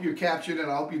hope you're capturing it.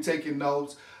 I hope you're taking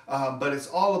notes. But it's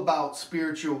all about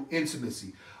spiritual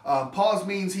intimacy. Paul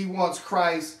means he wants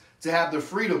Christ to have the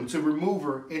freedom to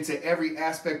maneuver into every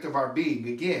aspect of our being.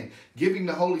 Again, giving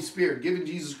the Holy Spirit, giving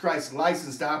Jesus Christ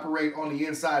license to operate on the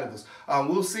inside of us.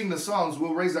 We'll sing the songs.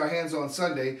 We'll raise our hands on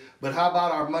Sunday. But how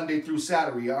about our Monday through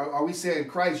Saturday? Are we saying,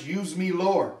 Christ, use me,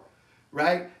 Lord?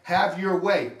 Right? Have your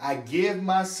way. I give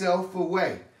myself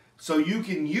away so you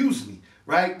can use me,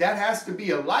 right? That has to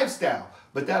be a lifestyle,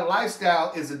 but that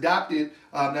lifestyle is adopted.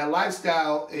 That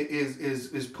lifestyle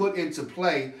is put into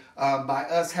play by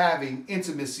us having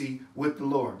intimacy with the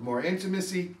Lord. More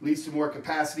intimacy leads to more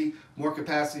capacity. More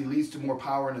capacity leads to more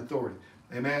power and authority.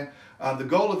 Amen. The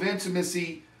goal of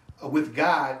intimacy with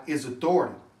God is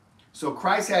authority. So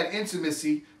Christ had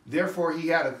intimacy, therefore he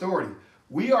had authority.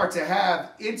 We are to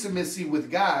have intimacy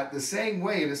with God the same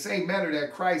way, in the same manner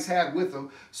that Christ had with him,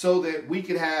 so that we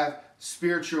could have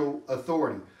spiritual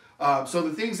authority. So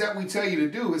the things that we tell you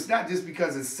to do, it's not just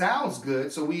because it sounds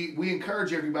good. So we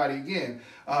encourage everybody again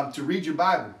to read your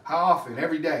Bible. How often?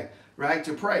 Every day, right?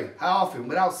 To pray. How often?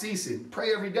 Without ceasing.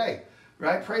 Pray every day,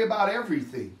 right? Pray about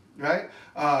everything, right?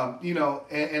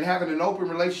 And having an open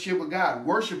relationship with God,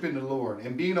 worshiping the Lord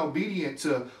and being obedient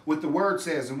to what the word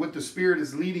says and what the Spirit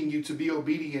is leading you to be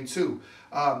obedient to.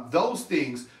 Those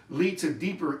things lead to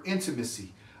deeper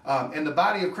intimacy. And the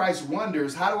body of Christ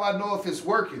wonders, how do I know if it's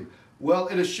working? Well,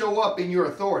 it'll show up in your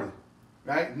authority,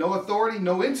 right? No authority,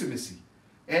 no intimacy.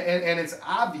 And it's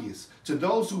obvious to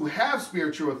those who have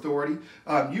spiritual authority.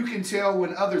 You can tell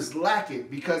when others lack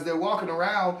it because they're walking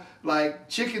around like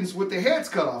chickens with their heads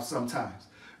cut off sometimes,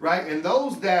 right? And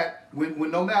those that,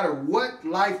 when no matter what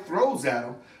life throws at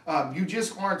them, you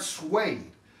just aren't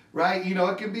swayed, right? You know,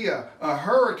 it can be a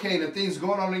hurricane of things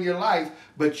going on in your life,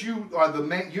 but you are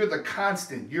you're the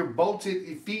constant. You're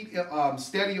bolted, feet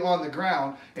steady on the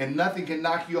ground, and nothing can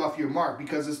knock you off your mark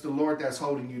because it's the Lord that's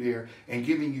holding you there and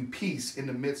giving you peace in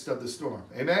the midst of the storm.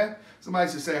 Amen?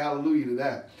 Somebody should say hallelujah to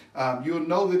that. You'll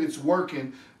know that it's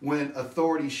working when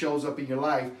authority shows up in your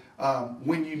life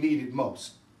when you need it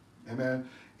most. Amen?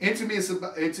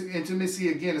 Intimacy,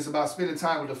 again, is about spending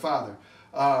time with the Father.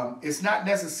 It's not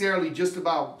necessarily just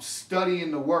about studying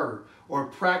the word or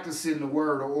practicing the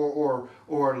word or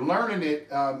learning it,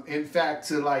 in fact,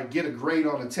 to like get a grade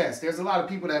on a test. There's a lot of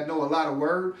people that know a lot of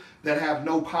word that have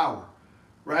no power,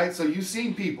 right? So you've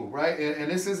seen people, right?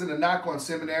 And this isn't a knock on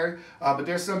seminary, but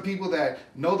there's some people that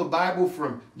know the Bible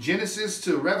from Genesis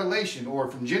to Revelation or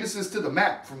from Genesis to the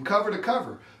map, from cover to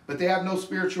cover, but they have no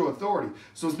spiritual authority.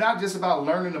 So it's not just about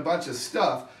learning a bunch of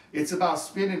stuff. It's about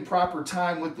spending proper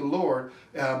time with the Lord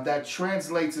that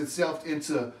translates itself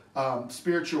into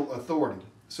spiritual authority.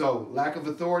 So lack of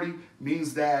authority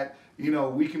means that, you know,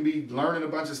 we can be learning a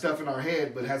bunch of stuff in our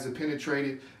head, but has it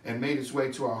penetrated and made its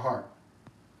way to our heart.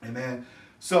 Amen.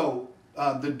 So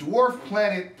the dwarf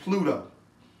planet Pluto,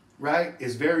 right,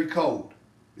 is very cold.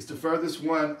 It's the furthest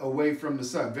one away from the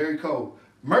sun, very cold.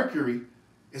 Mercury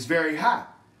is very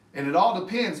hot. And it all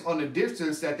depends on the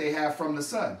distance that they have from the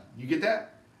sun. You get that?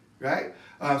 Right?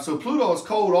 So Pluto is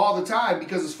cold all the time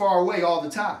because it's far away all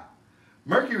the time.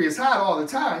 Mercury is hot all the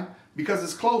time because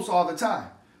it's close all the time.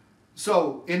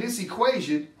 So in this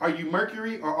equation, are you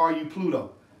Mercury or are you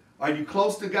Pluto? Are you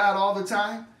close to God all the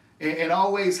time and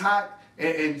always hot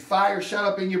and fire shut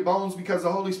up in your bones because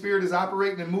the Holy Spirit is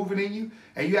operating and moving in you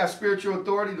and you have spiritual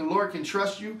authority? The Lord can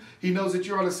trust you. He knows that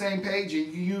you're on the same page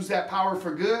and you use that power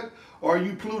for good. Or are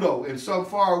you Pluto and so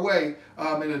far away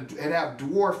and have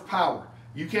dwarf power?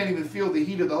 You can't even feel the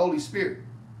heat of the Holy Spirit,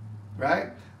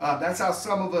 right? That's how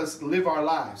some of us live our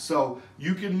lives. So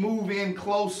you can move in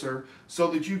closer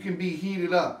so that you can be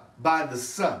heated up by the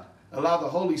sun. Allow the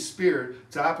Holy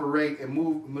Spirit to operate and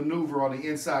maneuver on the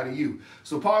inside of you.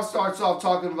 So Paul starts off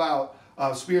talking about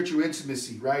spiritual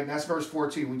intimacy, right? And that's verse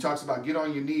 14. When he talks about get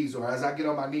on your knees, or as I get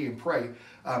on my knee and pray,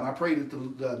 I pray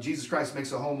that Jesus Christ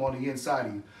makes a home on the inside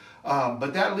of you.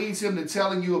 But that leads him to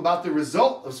telling you about the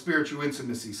result of spiritual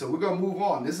intimacy. So we're going to move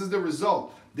on. This is the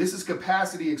result. This is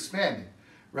capacity expanding,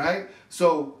 right?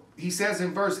 So he says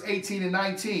in verse 18 and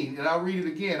 19, and I'll read it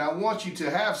again. I want you to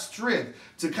have strength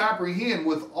to comprehend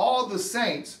with all the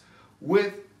saints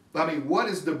what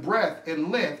is the breadth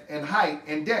and length and height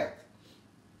and depth,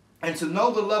 and to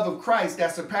know the love of Christ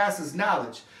that surpasses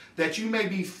knowledge, that you may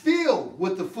be filled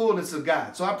with the fullness of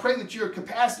God. So I pray that your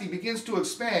capacity begins to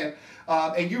expand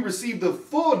and you receive the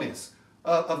fullness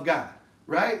of God,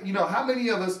 right? You know, how many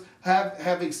of us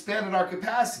have expanded our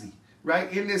capacity,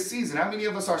 right, in this season? How many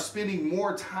of us are spending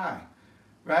more time,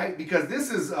 right? Because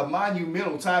this is a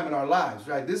monumental time in our lives,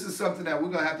 right? This is something that we're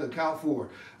going to have to account for.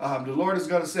 The Lord is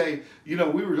going to say, you know,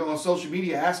 we were on social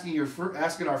media asking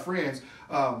our friends,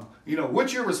 you know,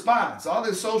 what's your response? All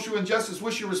this social injustice,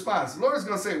 what's your response? The Lord is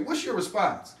going to say, what's your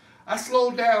response? I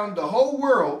slowed down the whole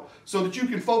world so that you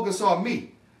can focus on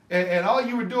me. And all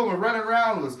you were doing was running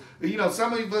around was, you know,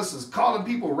 some of us is calling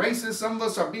people racist. Some of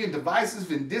us are being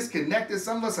divisive and disconnected.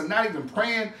 Some of us are not even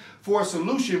praying for a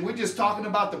solution. We're just talking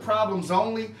about the problems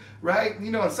only, right?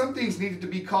 You know, and some things needed to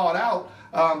be called out.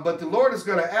 But the Lord is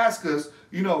going to ask us,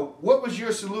 you know, what was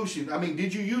your solution? I mean,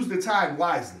 did you use the time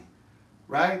wisely,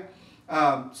 right?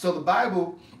 So the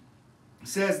Bible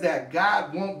says that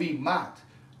God won't be mocked.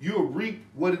 You'll reap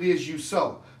what it is you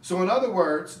sow. So in other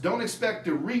words, don't expect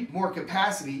to reap more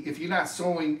capacity if you're not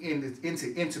sowing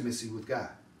into intimacy with God,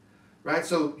 right?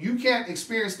 So you can't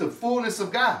experience the fullness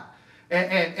of God.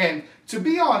 And to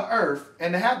be on earth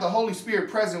and to have the Holy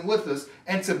Spirit present with us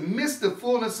and to miss the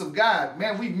fullness of God,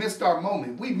 man, we've missed our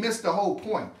moment. We've missed the whole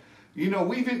point. You know,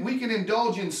 we can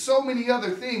indulge in so many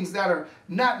other things that are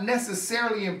not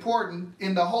necessarily important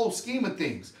in the whole scheme of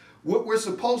things. What we're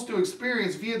supposed to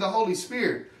experience via the Holy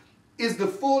Spirit is the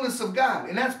fullness of God.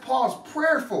 And that's Paul's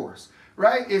prayer for us,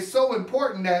 right? It's so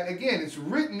important that, again, it's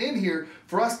written in here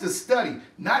for us to study,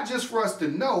 not just for us to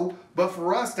know, but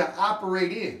for us to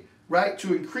operate in, right?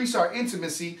 To increase our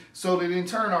intimacy so that in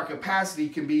turn our capacity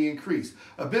can be increased.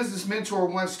 A business mentor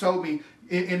once told me,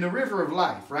 in the river of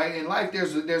life, right? In life,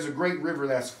 there's a great river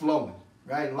that's flowing,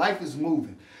 right? Life is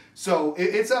moving. So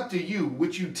it's up to you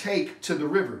what you take to the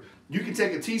river. You can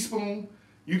take a teaspoon,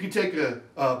 you can take a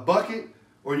bucket,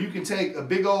 or you can take a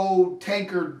big old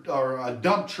tanker or a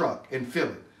dump truck and fill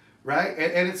it, right?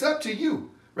 And it's up to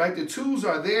you, right? The tools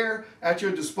are there at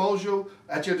your disposal.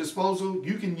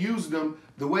 You can use them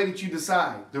the way that you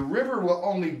decide. The river will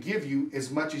only give you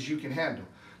as much as you can handle,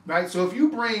 right? So if you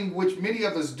bring, which many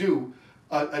of us do,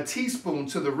 a teaspoon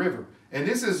to the river, and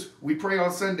this is, we pray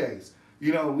on Sundays.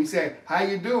 You know, we say, how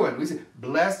you doing? We say,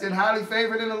 blessed and highly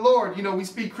favored in the Lord. You know, we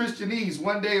speak Christianese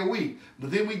one day a week. But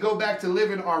then we go back to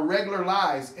living our regular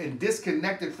lives and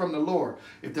disconnected from the Lord.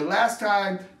 If the last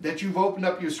time that you've opened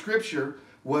up your scripture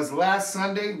was last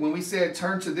Sunday when we said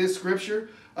turn to this scripture,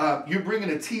 you're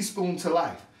bringing a teaspoon to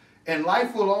life. And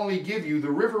life will only give you, the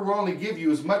river will only give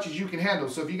you as much as you can handle.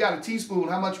 So if you got a teaspoon,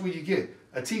 how much will you get?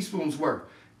 A teaspoon's worth.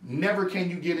 Never can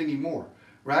you get any more,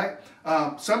 right?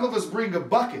 Some of us bring a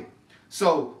bucket.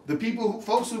 So the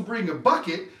folks who bring a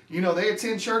bucket, you know, they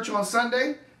attend church on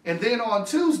Sunday, and then on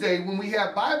Tuesday when we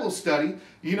have Bible study,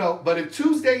 you know, but if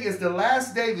Tuesday is the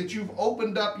last day that you've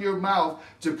opened up your mouth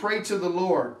to pray to the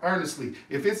Lord earnestly,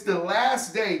 if it's the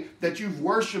last day that you've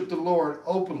worshiped the Lord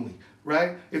openly,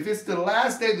 right? If it's the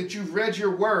last day that you've read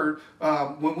your word,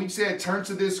 when we said turn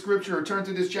to this scripture or turn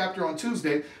to this chapter on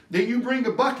Tuesday, then you bring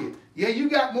a bucket. Yeah, you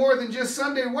got more than just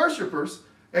Sunday worshipers.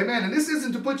 Amen. And this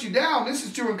isn't to put you down. This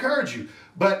is to encourage you.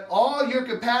 But all your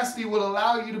capacity will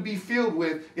allow you to be filled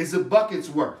with is a bucket's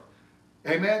worth.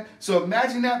 Amen. So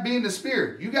imagine that being the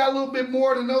Spirit. You got a little bit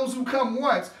more than those who come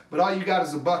once, but all you got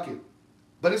is a bucket.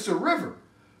 But it's a river.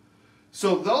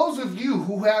 So those of you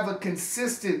who have a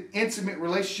consistent, intimate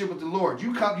relationship with the Lord,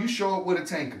 you show up with a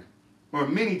tanker or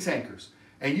many tankers,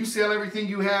 and you sell everything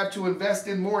you have to invest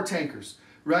in more tankers.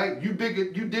 Right? You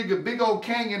dig a big old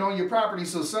canyon on your property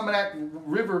so some of that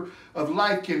river of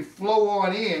life can flow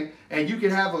on in and you can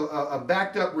have a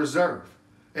backed up reserve.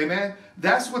 Amen?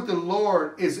 That's what the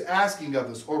Lord is asking of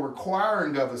us or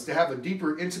requiring of us, to have a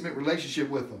deeper, intimate relationship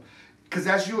with Him. Because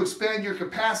as you expand your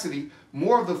capacity,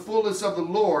 more of the fullness of the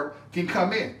Lord can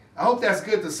come in. I hope that's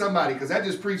good to somebody, because that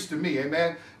just preached to me.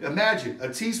 Amen? Imagine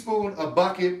a teaspoon, a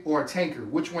bucket, or a tanker.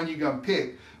 Which one you going to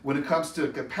pick when it comes to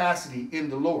capacity in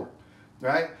the Lord?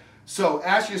 Right? So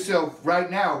ask yourself right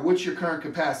now, what's your current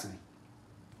capacity?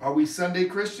 Are we Sunday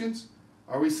Christians?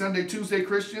 Are we Sunday, Tuesday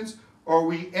Christians? Or are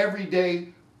we everyday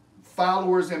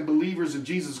followers and believers of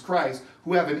Jesus Christ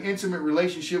who have an intimate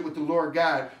relationship with the Lord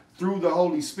God through the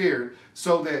Holy Spirit,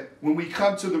 so that when we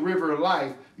come to the river of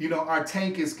life, you know, our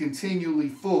tank is continually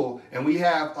full and we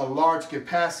have a large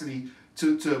capacity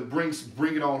to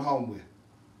bring it on home with.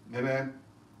 Amen.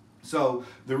 So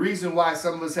the reason why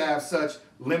some of us have such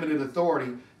limited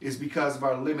authority is because of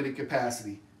our limited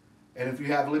capacity. And if you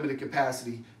have limited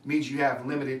capacity, it means you have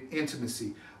limited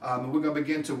intimacy. And we're going to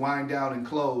begin to wind down and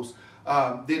close.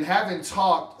 Then, having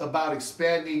talked about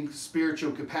expanding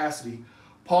spiritual capacity,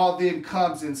 Paul then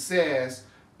comes and says,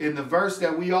 in the verse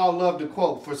that we all love to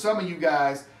quote, for some of you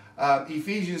guys,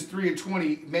 Ephesians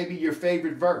 3:20 may be your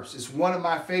favorite verse. It's one of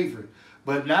my favorite,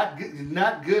 but not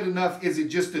good enough is it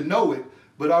just to know it,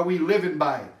 but are we living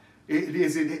by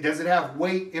it? Does it have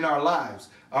weight in our lives?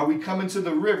 Are we coming to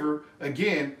the river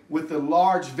again with a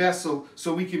large vessel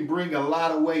so we can bring a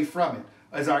lot away from it?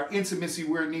 Is our intimacy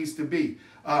where it needs to be?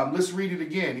 Let's read it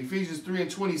again. Ephesians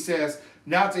 3:20 says,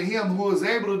 now to him who is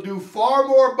able to do far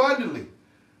more abundantly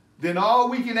than all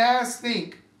we can ask,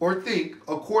 think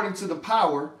according to the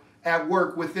power at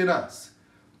work within us.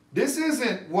 This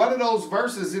isn't one of those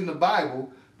verses in the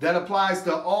Bible that applies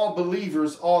to all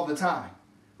believers all the time,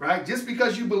 right? Just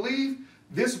because you believe,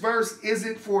 this verse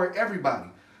isn't for everybody.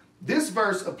 This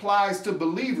verse applies to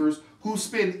believers who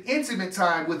spend intimate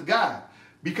time with God,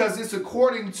 because it's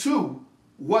according to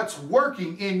what's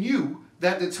working in you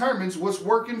that determines what's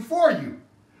working for you,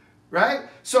 right?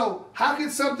 So how can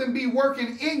something be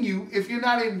working in you if you're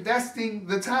not investing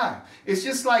the time? It's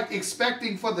just like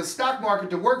expecting for the stock market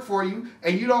to work for you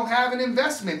and you don't have an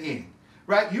investment in,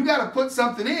 right? You got to put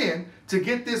something in to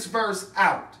get this verse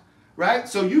out, right?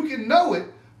 So you can know it,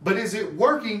 but is it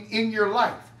working in your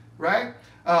life, right?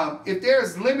 If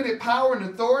there's limited power and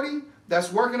authority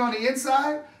that's working on the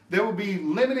inside, there will be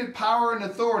limited power and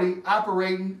authority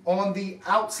operating on the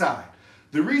outside.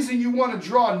 The reason you want to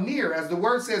draw near, as the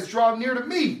word says, draw near to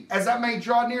me, as I may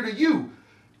draw near to you,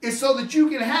 is so that you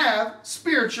can have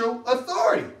spiritual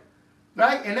authority,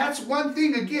 right? And that's one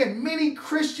thing, again, many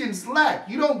Christians lack.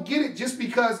 You don't get it just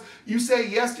because you say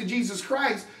yes to Jesus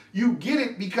Christ. You get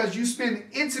it because you spend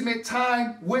intimate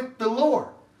time with the Lord,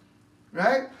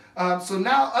 right? So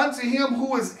now unto him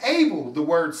who is able, the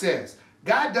word says.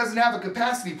 God doesn't have a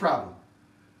capacity problem.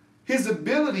 His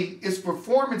ability is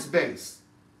performance-based.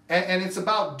 And it's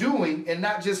about doing and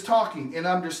not just talking and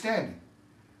understanding,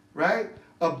 right?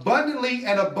 Abundantly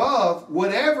and above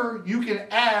whatever you can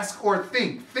ask or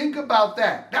think. Think about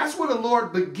that. That's where the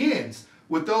Lord begins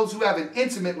with those who have an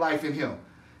intimate life in him.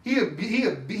 He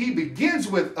begins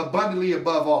with abundantly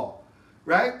above all,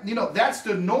 right? You know, that's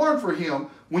the norm for him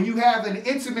when you have an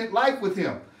intimate life with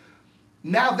him.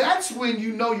 Now that's when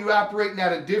you know you're operating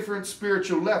at a different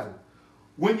spiritual level.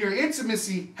 When your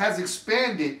intimacy has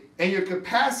expanded and your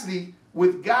capacity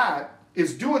with God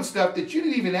is doing stuff that you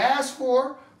didn't even ask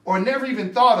for or never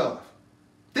even thought of.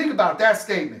 Think about that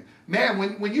statement.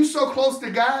 Man, when you're so close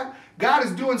to God, God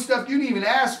is doing stuff you didn't even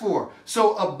ask for.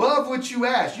 So above what you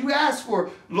ask for,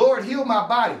 Lord, heal my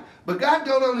body. But God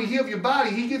don't only heal your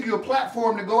body, he give you a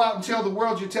platform to go out and tell the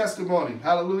world your testimony.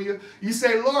 Hallelujah. You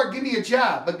say, Lord, give me a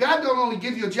job. But God don't only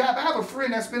give you a job. I have a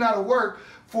friend that's been out of work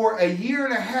for 1.5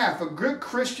 years, a good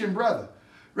Christian brother,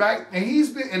 right?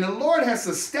 And the Lord has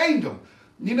sustained him.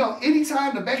 You know,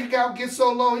 anytime the bank account gets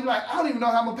so low, he's like, I don't even know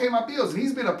how I'm going to pay my bills. And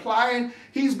he's been applying.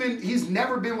 He's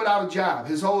never been without a job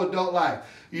his whole adult life.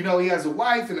 You know, he has a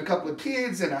wife and a couple of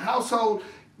kids and a household,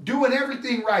 doing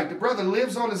everything right. The brother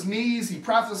lives on his knees. He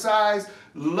prophesies,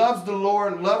 loves the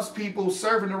Lord, loves people,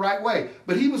 serving the right way.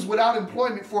 But he was without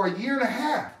employment for 1.5 years,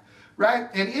 right?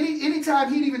 And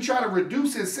anytime he'd even try to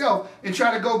reduce himself and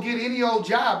try to go get any old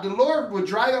job, the Lord would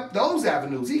dry up those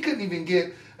avenues. He couldn't even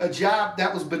get a job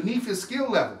that was beneath his skill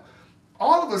level.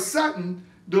 All of a sudden,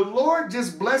 the Lord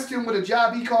just blessed him with a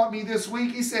job. He called me this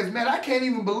week. He says, man, I can't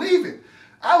even believe it.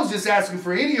 I was just asking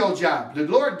for any old job. The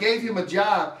Lord gave him a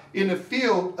job in the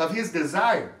field of his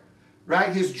desire,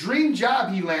 right? His dream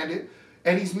job he landed,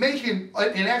 and he's making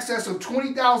in excess of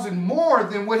 $20,000 more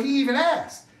than what he even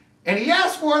asked. And he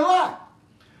asked for a lot.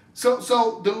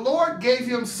 So the Lord gave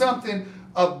him something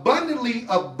abundantly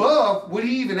above what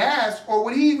he even asked or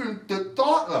what he even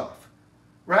thought of,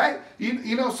 right?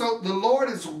 You know, so the Lord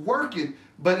is working,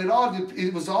 but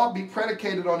it was all be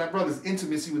predicated on that brother's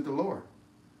intimacy with the Lord.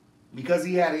 Because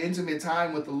he had an intimate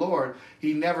time with the Lord,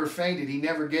 he never fainted. He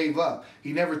never gave up.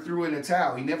 He never threw in a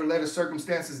towel. He never let his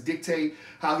circumstances dictate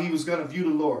how he was going to view the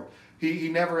Lord. He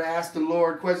never asked the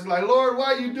Lord questions like, Lord,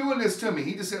 why are you doing this to me?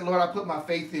 He just said, Lord, I put my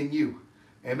faith in you.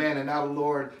 Amen. And now the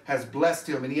Lord has blessed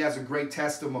him and he has a great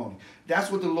testimony.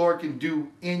 That's what the Lord can do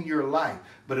in your life.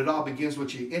 But it all begins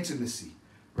with your intimacy,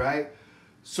 right?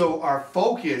 So our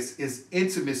focus is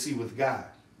intimacy with God.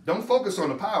 Don't focus on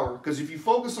the power, because if you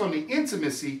focus on the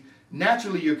intimacy,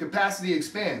 naturally your capacity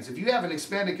expands. If you have an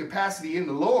expanded capacity in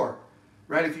the Lord,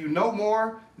 right, if you know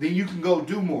more, then you can go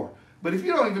do more. But if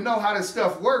you don't even know how this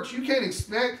stuff works, you can't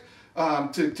expect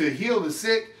to heal the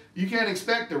sick. You can't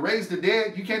expect to raise the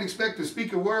dead. You can't expect to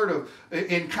speak a word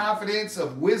in confidence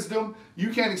of wisdom. You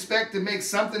can't expect to make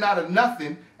something out of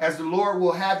nothing, as the Lord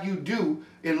will have you do,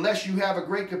 unless you have a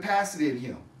great capacity in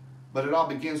him. But it all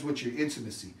begins with your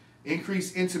intimacy.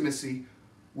 Increased intimacy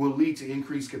will lead to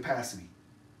increased capacity.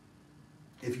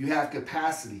 If you have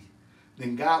capacity,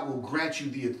 then God will grant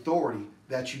you the authority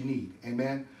that you need.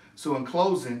 Amen. So in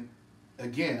closing,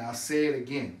 again, I'll say it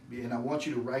again, and I want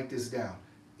you to write this down.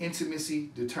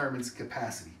 Intimacy determines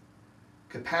capacity.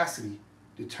 Capacity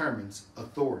determines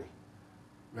authority,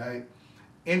 right?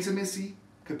 Intimacy,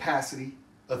 capacity,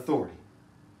 authority.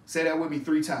 Say that with me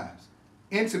 3 times.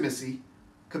 Intimacy,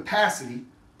 capacity,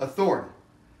 authority.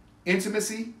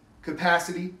 Intimacy,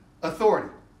 capacity, authority.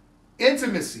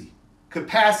 Intimacy,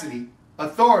 capacity,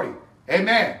 authority.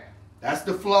 Amen. That's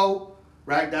the flow,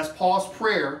 right? That's Paul's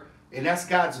prayer, and that's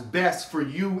God's best for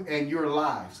you and your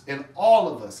lives, and all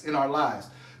of us in our lives.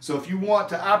 So if you want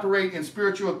to operate in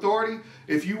spiritual authority,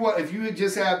 if you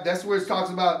just have, that's where it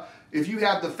talks about, if you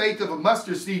have the faith of a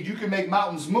mustard seed, you can make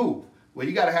mountains move. Well,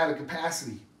 you got to have the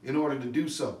capacity in order to do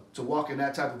so, to walk in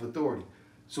that type of authority.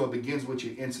 So it begins with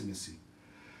your intimacy.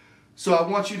 So I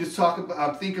want you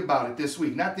to think about it this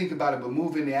week. Not think about it, but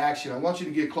move into action. I want you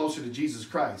to get closer to Jesus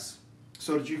Christ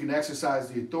so that you can exercise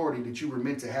the authority that you were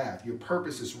meant to have. Your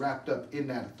purpose is wrapped up in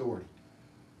that authority.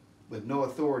 But no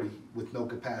authority with no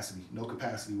capacity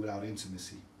without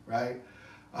intimacy, right?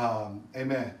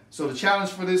 Amen. So the challenge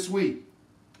for this week,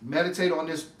 meditate on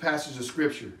this passage of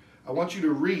scripture. I want you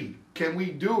to read. Can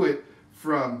we do it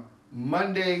from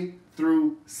Monday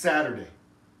through Saturday,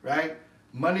 right?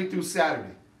 Monday through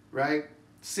Saturday, right?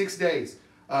 6 days.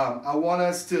 I want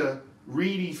us to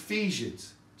read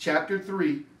Ephesians chapter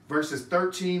 3, verses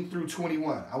 13 through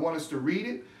 21. I want us to read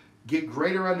it, get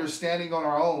greater understanding on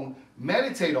our own,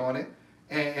 meditate on it,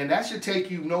 and that should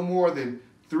take you no more than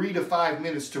 3 to 5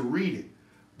 minutes to read it.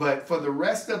 But for the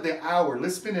rest of the hour,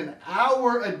 let's spend an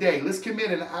hour a day. Let's commit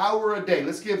an hour a day.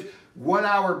 Let's give 1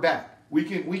 hour back. We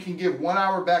can give 1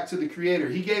 hour back to the Creator.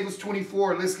 He gave us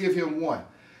 24. Let's give him 1.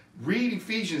 Read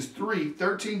Ephesians 3,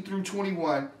 13 through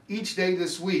 21 each day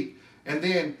this week, and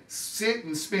then sit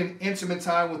and spend intimate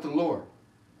time with the Lord.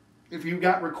 If you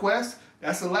got requests,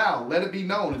 that's allowed. Let it be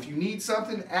known. If you need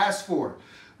something, ask for it.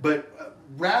 But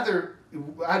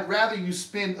I'd rather you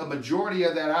spend a majority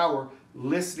of that hour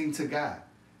listening to God.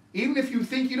 Even if you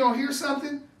think you don't hear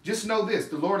something, just know this.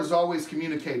 The Lord is always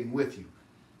communicating with you.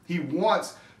 He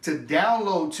wants to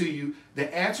download to you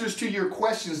the answers to your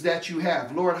questions that you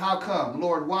have. Lord, how come?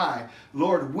 Lord, why?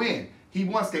 Lord, when? He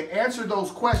wants to answer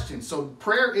those questions. So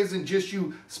prayer isn't just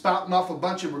you spouting off a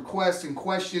bunch of requests and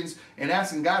questions and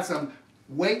asking God something.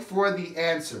 Wait for the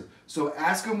answer. So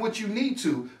ask him what you need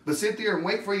to, but sit there and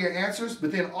wait for your answers,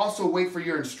 but then also wait for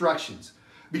your instructions.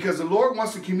 Because the Lord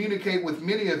wants to communicate with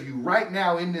many of you right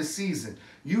now in this season.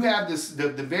 You have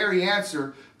the very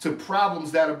answer to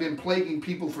problems that have been plaguing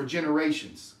people for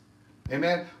generations.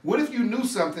 Amen. What if you knew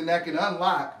something that can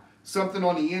unlock something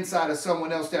on the inside of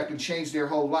someone else that can change their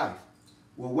whole life?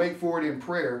 Well, wait for it in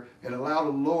prayer and allow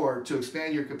the Lord to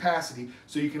expand your capacity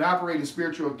so you can operate in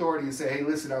spiritual authority and say, hey,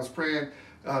 listen, I was praying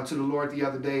to the Lord the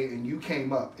other day and you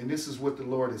came up and this is what the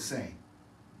Lord is saying.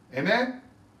 Amen.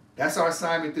 That's our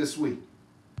assignment this week.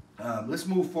 Let's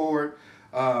move forward.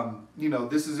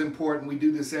 This is important. We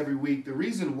do this every week. The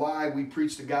reason why we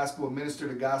preach the gospel and minister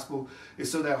the gospel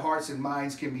is so that hearts and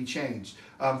minds can be changed.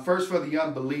 First, for the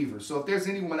unbeliever. So if there's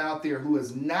anyone out there who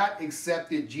has not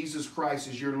accepted Jesus Christ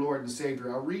as your Lord and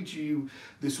Savior, I'll read to you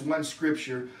this one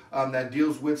scripture that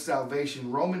deals with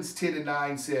salvation. Romans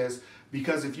 10:9 says,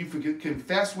 because if you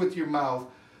confess with your mouth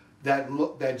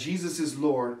that Jesus is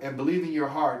Lord and believe in your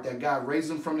heart that God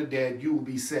raised him from the dead, you will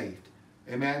be saved.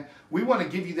 Amen. We want to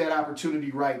give you that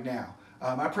opportunity right now.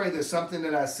 I pray that something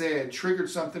that I said triggered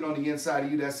something on the inside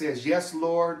of you that says, yes,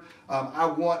 Lord, I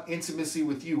want intimacy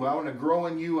with you. I want to grow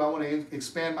in you. I want to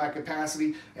expand my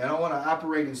capacity, and I want to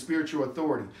operate in spiritual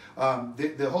authority.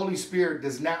 The Holy Spirit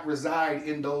does not reside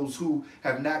in those who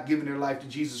have not given their life to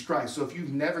Jesus Christ. So if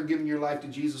you've never given your life to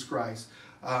Jesus Christ,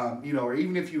 or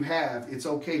even if you have, it's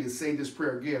okay to say this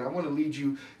prayer again. I want to lead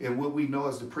you in what we know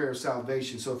as the prayer of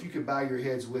salvation. So if you could bow your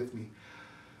heads with me.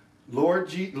 Lord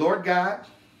God,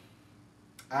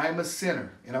 I am a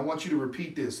sinner. And I want you to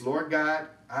repeat this. Lord God,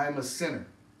 I am a sinner.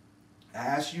 I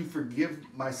ask you forgive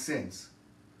my sins.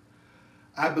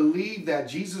 I believe that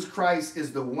Jesus Christ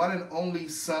is the one and only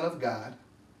Son of God,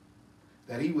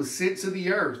 that he was sent to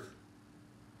the earth,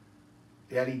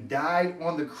 that he died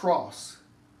on the cross,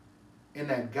 and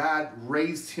that God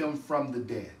raised him from the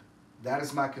dead. That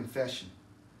is my confession.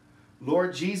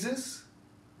 Lord Jesus,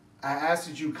 I ask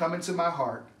that you come into my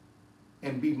heart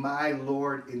and be my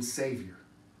Lord and Savior.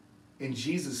 In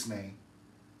Jesus' name,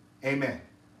 amen.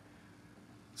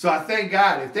 So I thank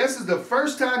God. If this is the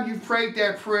first time you've prayed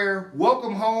that prayer,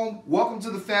 welcome home. Welcome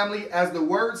to the family. As the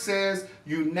word says,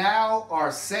 you now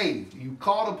are saved. You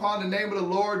called upon the name of the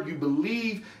Lord. You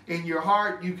believe in your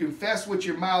heart. You confess with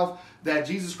your mouth that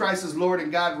Jesus Christ is Lord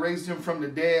and God raised him from the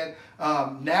dead.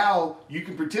 Now you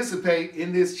can participate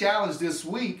in this challenge this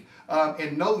week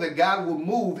and know that God will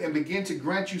move and begin to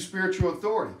grant you spiritual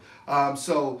authority.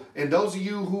 And those of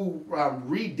you who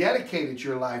rededicated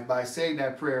your life by saying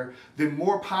that prayer, then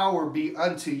more power be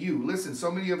unto you. Listen, so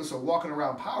many of us are walking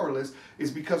around powerless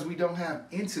is because we don't have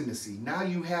intimacy. Now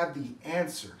you have the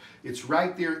answer. It's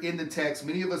right there in the text.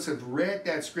 Many of us have read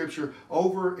that scripture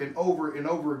over and over and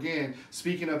over again,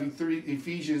 speaking of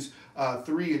Ephesians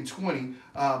 3:20,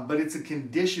 but it's a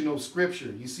conditional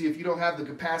scripture. You see, if you don't have the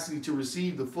capacity to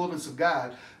receive the fullness of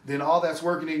God, then all that's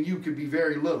working in you could be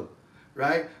very little.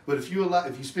 Right? But if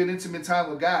you spend intimate time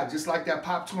with God, just like that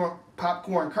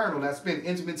popcorn kernel that spent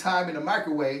intimate time in the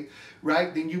microwave,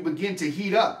 right? Then you begin to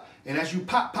heat up. And as you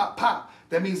pop,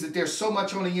 that means that there's so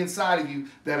much on the inside of you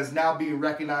that is now being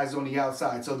recognized on the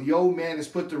outside. So the old man is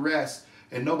put to rest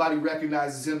and nobody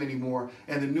recognizes him anymore.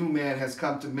 And the new man has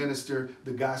come to minister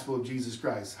the gospel of Jesus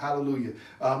Christ. Hallelujah.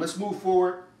 Let's move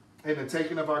forward in the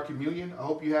taking of our communion. I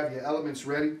hope you have your elements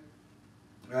ready.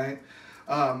 All right.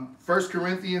 1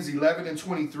 Corinthians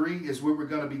 11:23 is where we're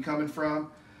going to be coming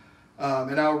from.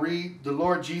 And I'll read, the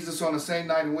Lord Jesus, on the same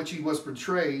night in which he was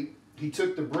betrayed, he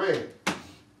took the bread.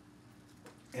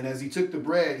 And as he took the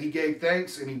bread, he gave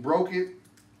thanks and he broke it.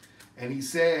 And he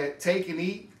said, take and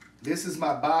eat. This is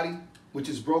my body, which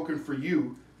is broken for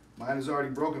you. Mine is already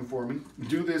broken for me.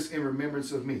 Do this in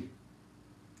remembrance of me.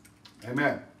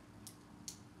 Amen.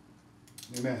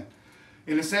 Amen.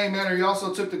 In the same manner, he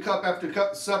also took the cup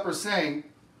after supper, saying,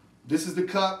 this is the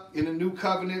cup in the new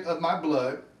covenant of my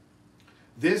blood.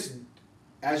 This,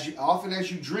 often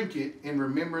as you drink it, in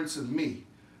remembrance of me.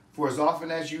 For as often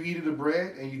as you eat of the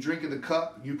bread and you drink of the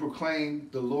cup, you proclaim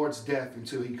the Lord's death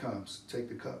until he comes. Take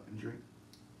the cup and drink.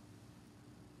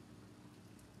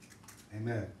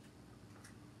 Amen.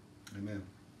 Amen.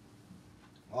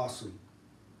 Awesome.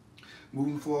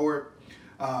 Moving forward.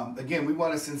 Again, we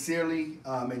want to sincerely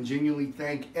and genuinely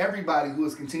thank everybody who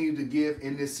has continued to give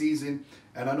in this season.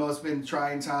 And I know it's been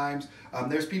trying times.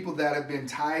 There's people that have been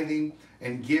tithing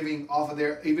and giving off of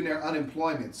even their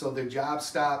unemployment. So their jobs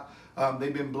stopped.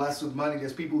 They've been blessed with money.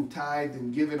 There's people who've tithed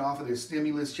and given off of their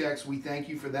stimulus checks. We thank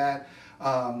you for that.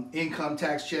 Income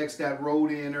tax checks that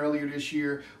rolled in earlier this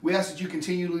year. We ask that you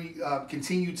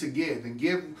continue to give and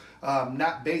give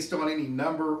not based on any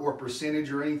number or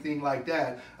percentage or anything like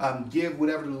that. Give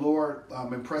whatever the Lord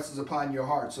impresses upon your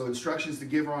heart. So instructions to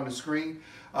give are on the screen.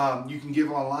 You can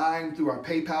give online through our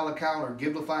PayPal account or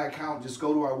Givelify account. Just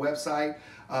go to our website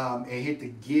and hit the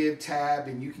Give tab,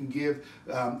 and you can give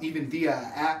even via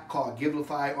an app called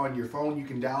Givelify on your phone. You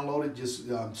can download it. Just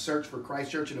search for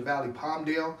Christ Church in the Valley,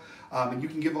 Palmdale, and you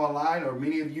can give online, or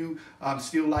many of you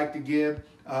still like to give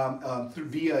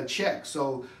via check.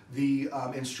 So the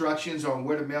instructions on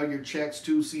where to mail your checks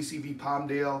to CCV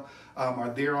Palmdale are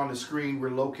there on the screen.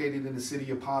 We're located in the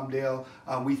city of Palmdale.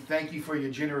 We thank you for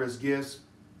your generous gifts.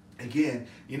 Again,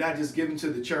 you're not just giving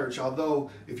to the church, although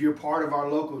if you're part of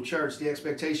our local church, the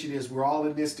expectation is we're all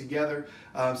in this together.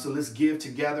 So let's give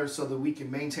together so that we can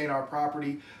maintain our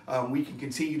property. We can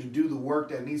continue to do the work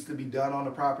that needs to be done on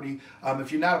the property.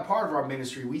 If you're not a part of our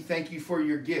ministry, we thank you for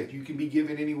your gift. You can be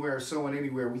given anywhere, sowing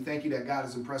anywhere. We thank you that God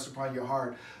has impressed upon your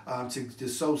heart to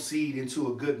sow seed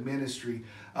into a good ministry.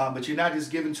 But you're not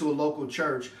just giving to a local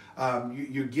church.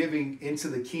 You're giving into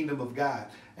the kingdom of God.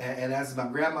 And as my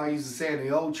grandma used to say in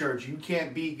the old church, you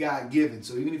can't be God-given.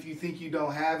 So even if you think you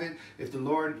don't have it, if the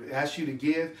Lord asks you to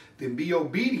give, then be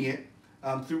obedient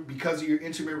because of your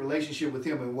intimate relationship with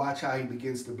him, and watch how he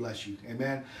begins to bless you.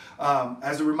 Amen.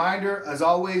 As a reminder, as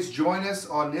always, join us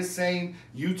on this same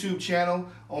YouTube channel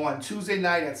on Tuesday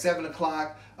night at 7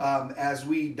 o'clock as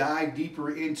we dive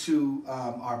deeper into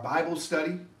our Bible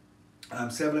study.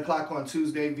 7 o'clock on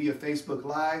Tuesday via Facebook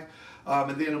Live.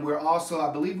 And then we're also,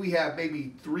 I believe we have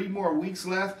maybe 3 more weeks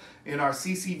left in our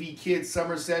CCV Kids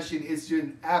Summer Session. It's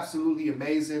been absolutely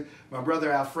amazing. My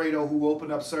brother Alfredo, who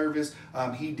opened up service,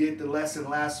 he did the lesson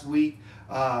last week.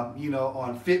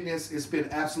 on fitness. It's been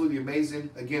absolutely amazing.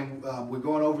 Again, we're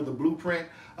going over the blueprint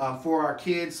for our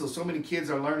kids. So many kids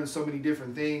are learning so many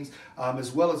different things,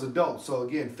 as well as adults. So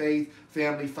again, faith,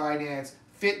 family, finance,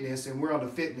 fitness, and we're on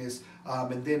the fitness.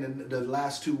 And then in the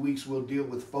last 2 weeks, we'll deal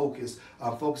with focus,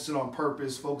 focusing on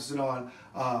purpose, focusing on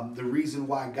the reason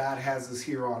why God has us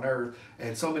here on earth.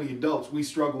 And so many adults, we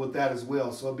struggle with that as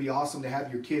well. So it'd be awesome to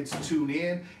have your kids tune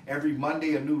in. Every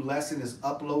Monday, a new lesson is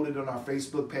uploaded on our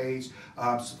Facebook page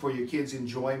for your kids'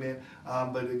 enjoyment.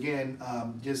 But again,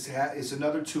 it's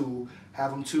another tool.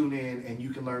 Have them tune in, and you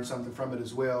can learn something from it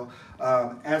as well.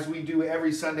 As we do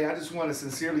every Sunday, I just want to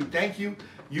sincerely thank you.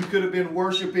 You could have been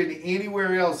worshiping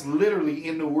anywhere else, literally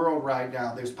in the world right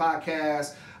now. There's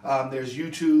podcasts, there's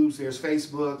YouTubes, there's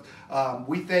Facebook.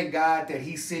 We thank God that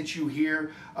He sent you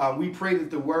here. We pray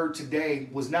that the word today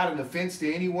was not an offense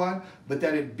to anyone, but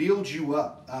that it builds you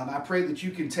up. I pray that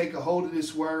you can take a hold of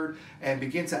this word and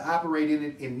begin to operate in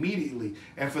it immediately.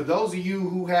 And for those of you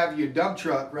who have your dump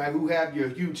truck, right, who have your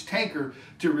huge tanker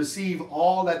to receive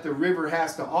all that the river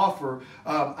has to offer,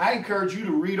 I encourage you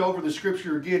to read over the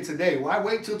scripture again today. Why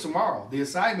wait till tomorrow? The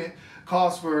assignment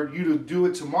calls for you to do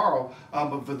it tomorrow.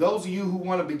 But for those of you who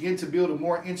want to begin to build a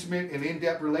more intimate and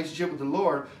in-depth relationship with the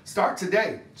Lord, start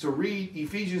today. So read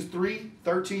Ephesians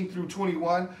 3:13 through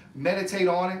 21, meditate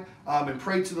on it, and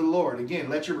pray to the Lord. Again,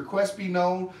 let your requests be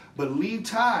known, but leave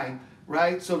time,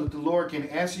 right, so that the Lord can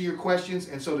answer your questions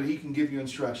and so that He can give you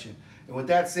instruction. And with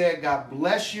that said, God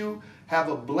bless you. Have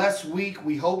a blessed week.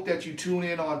 We hope that you tune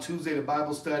in on Tuesday to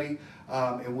Bible study,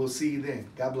 and we'll see you then.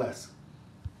 God bless.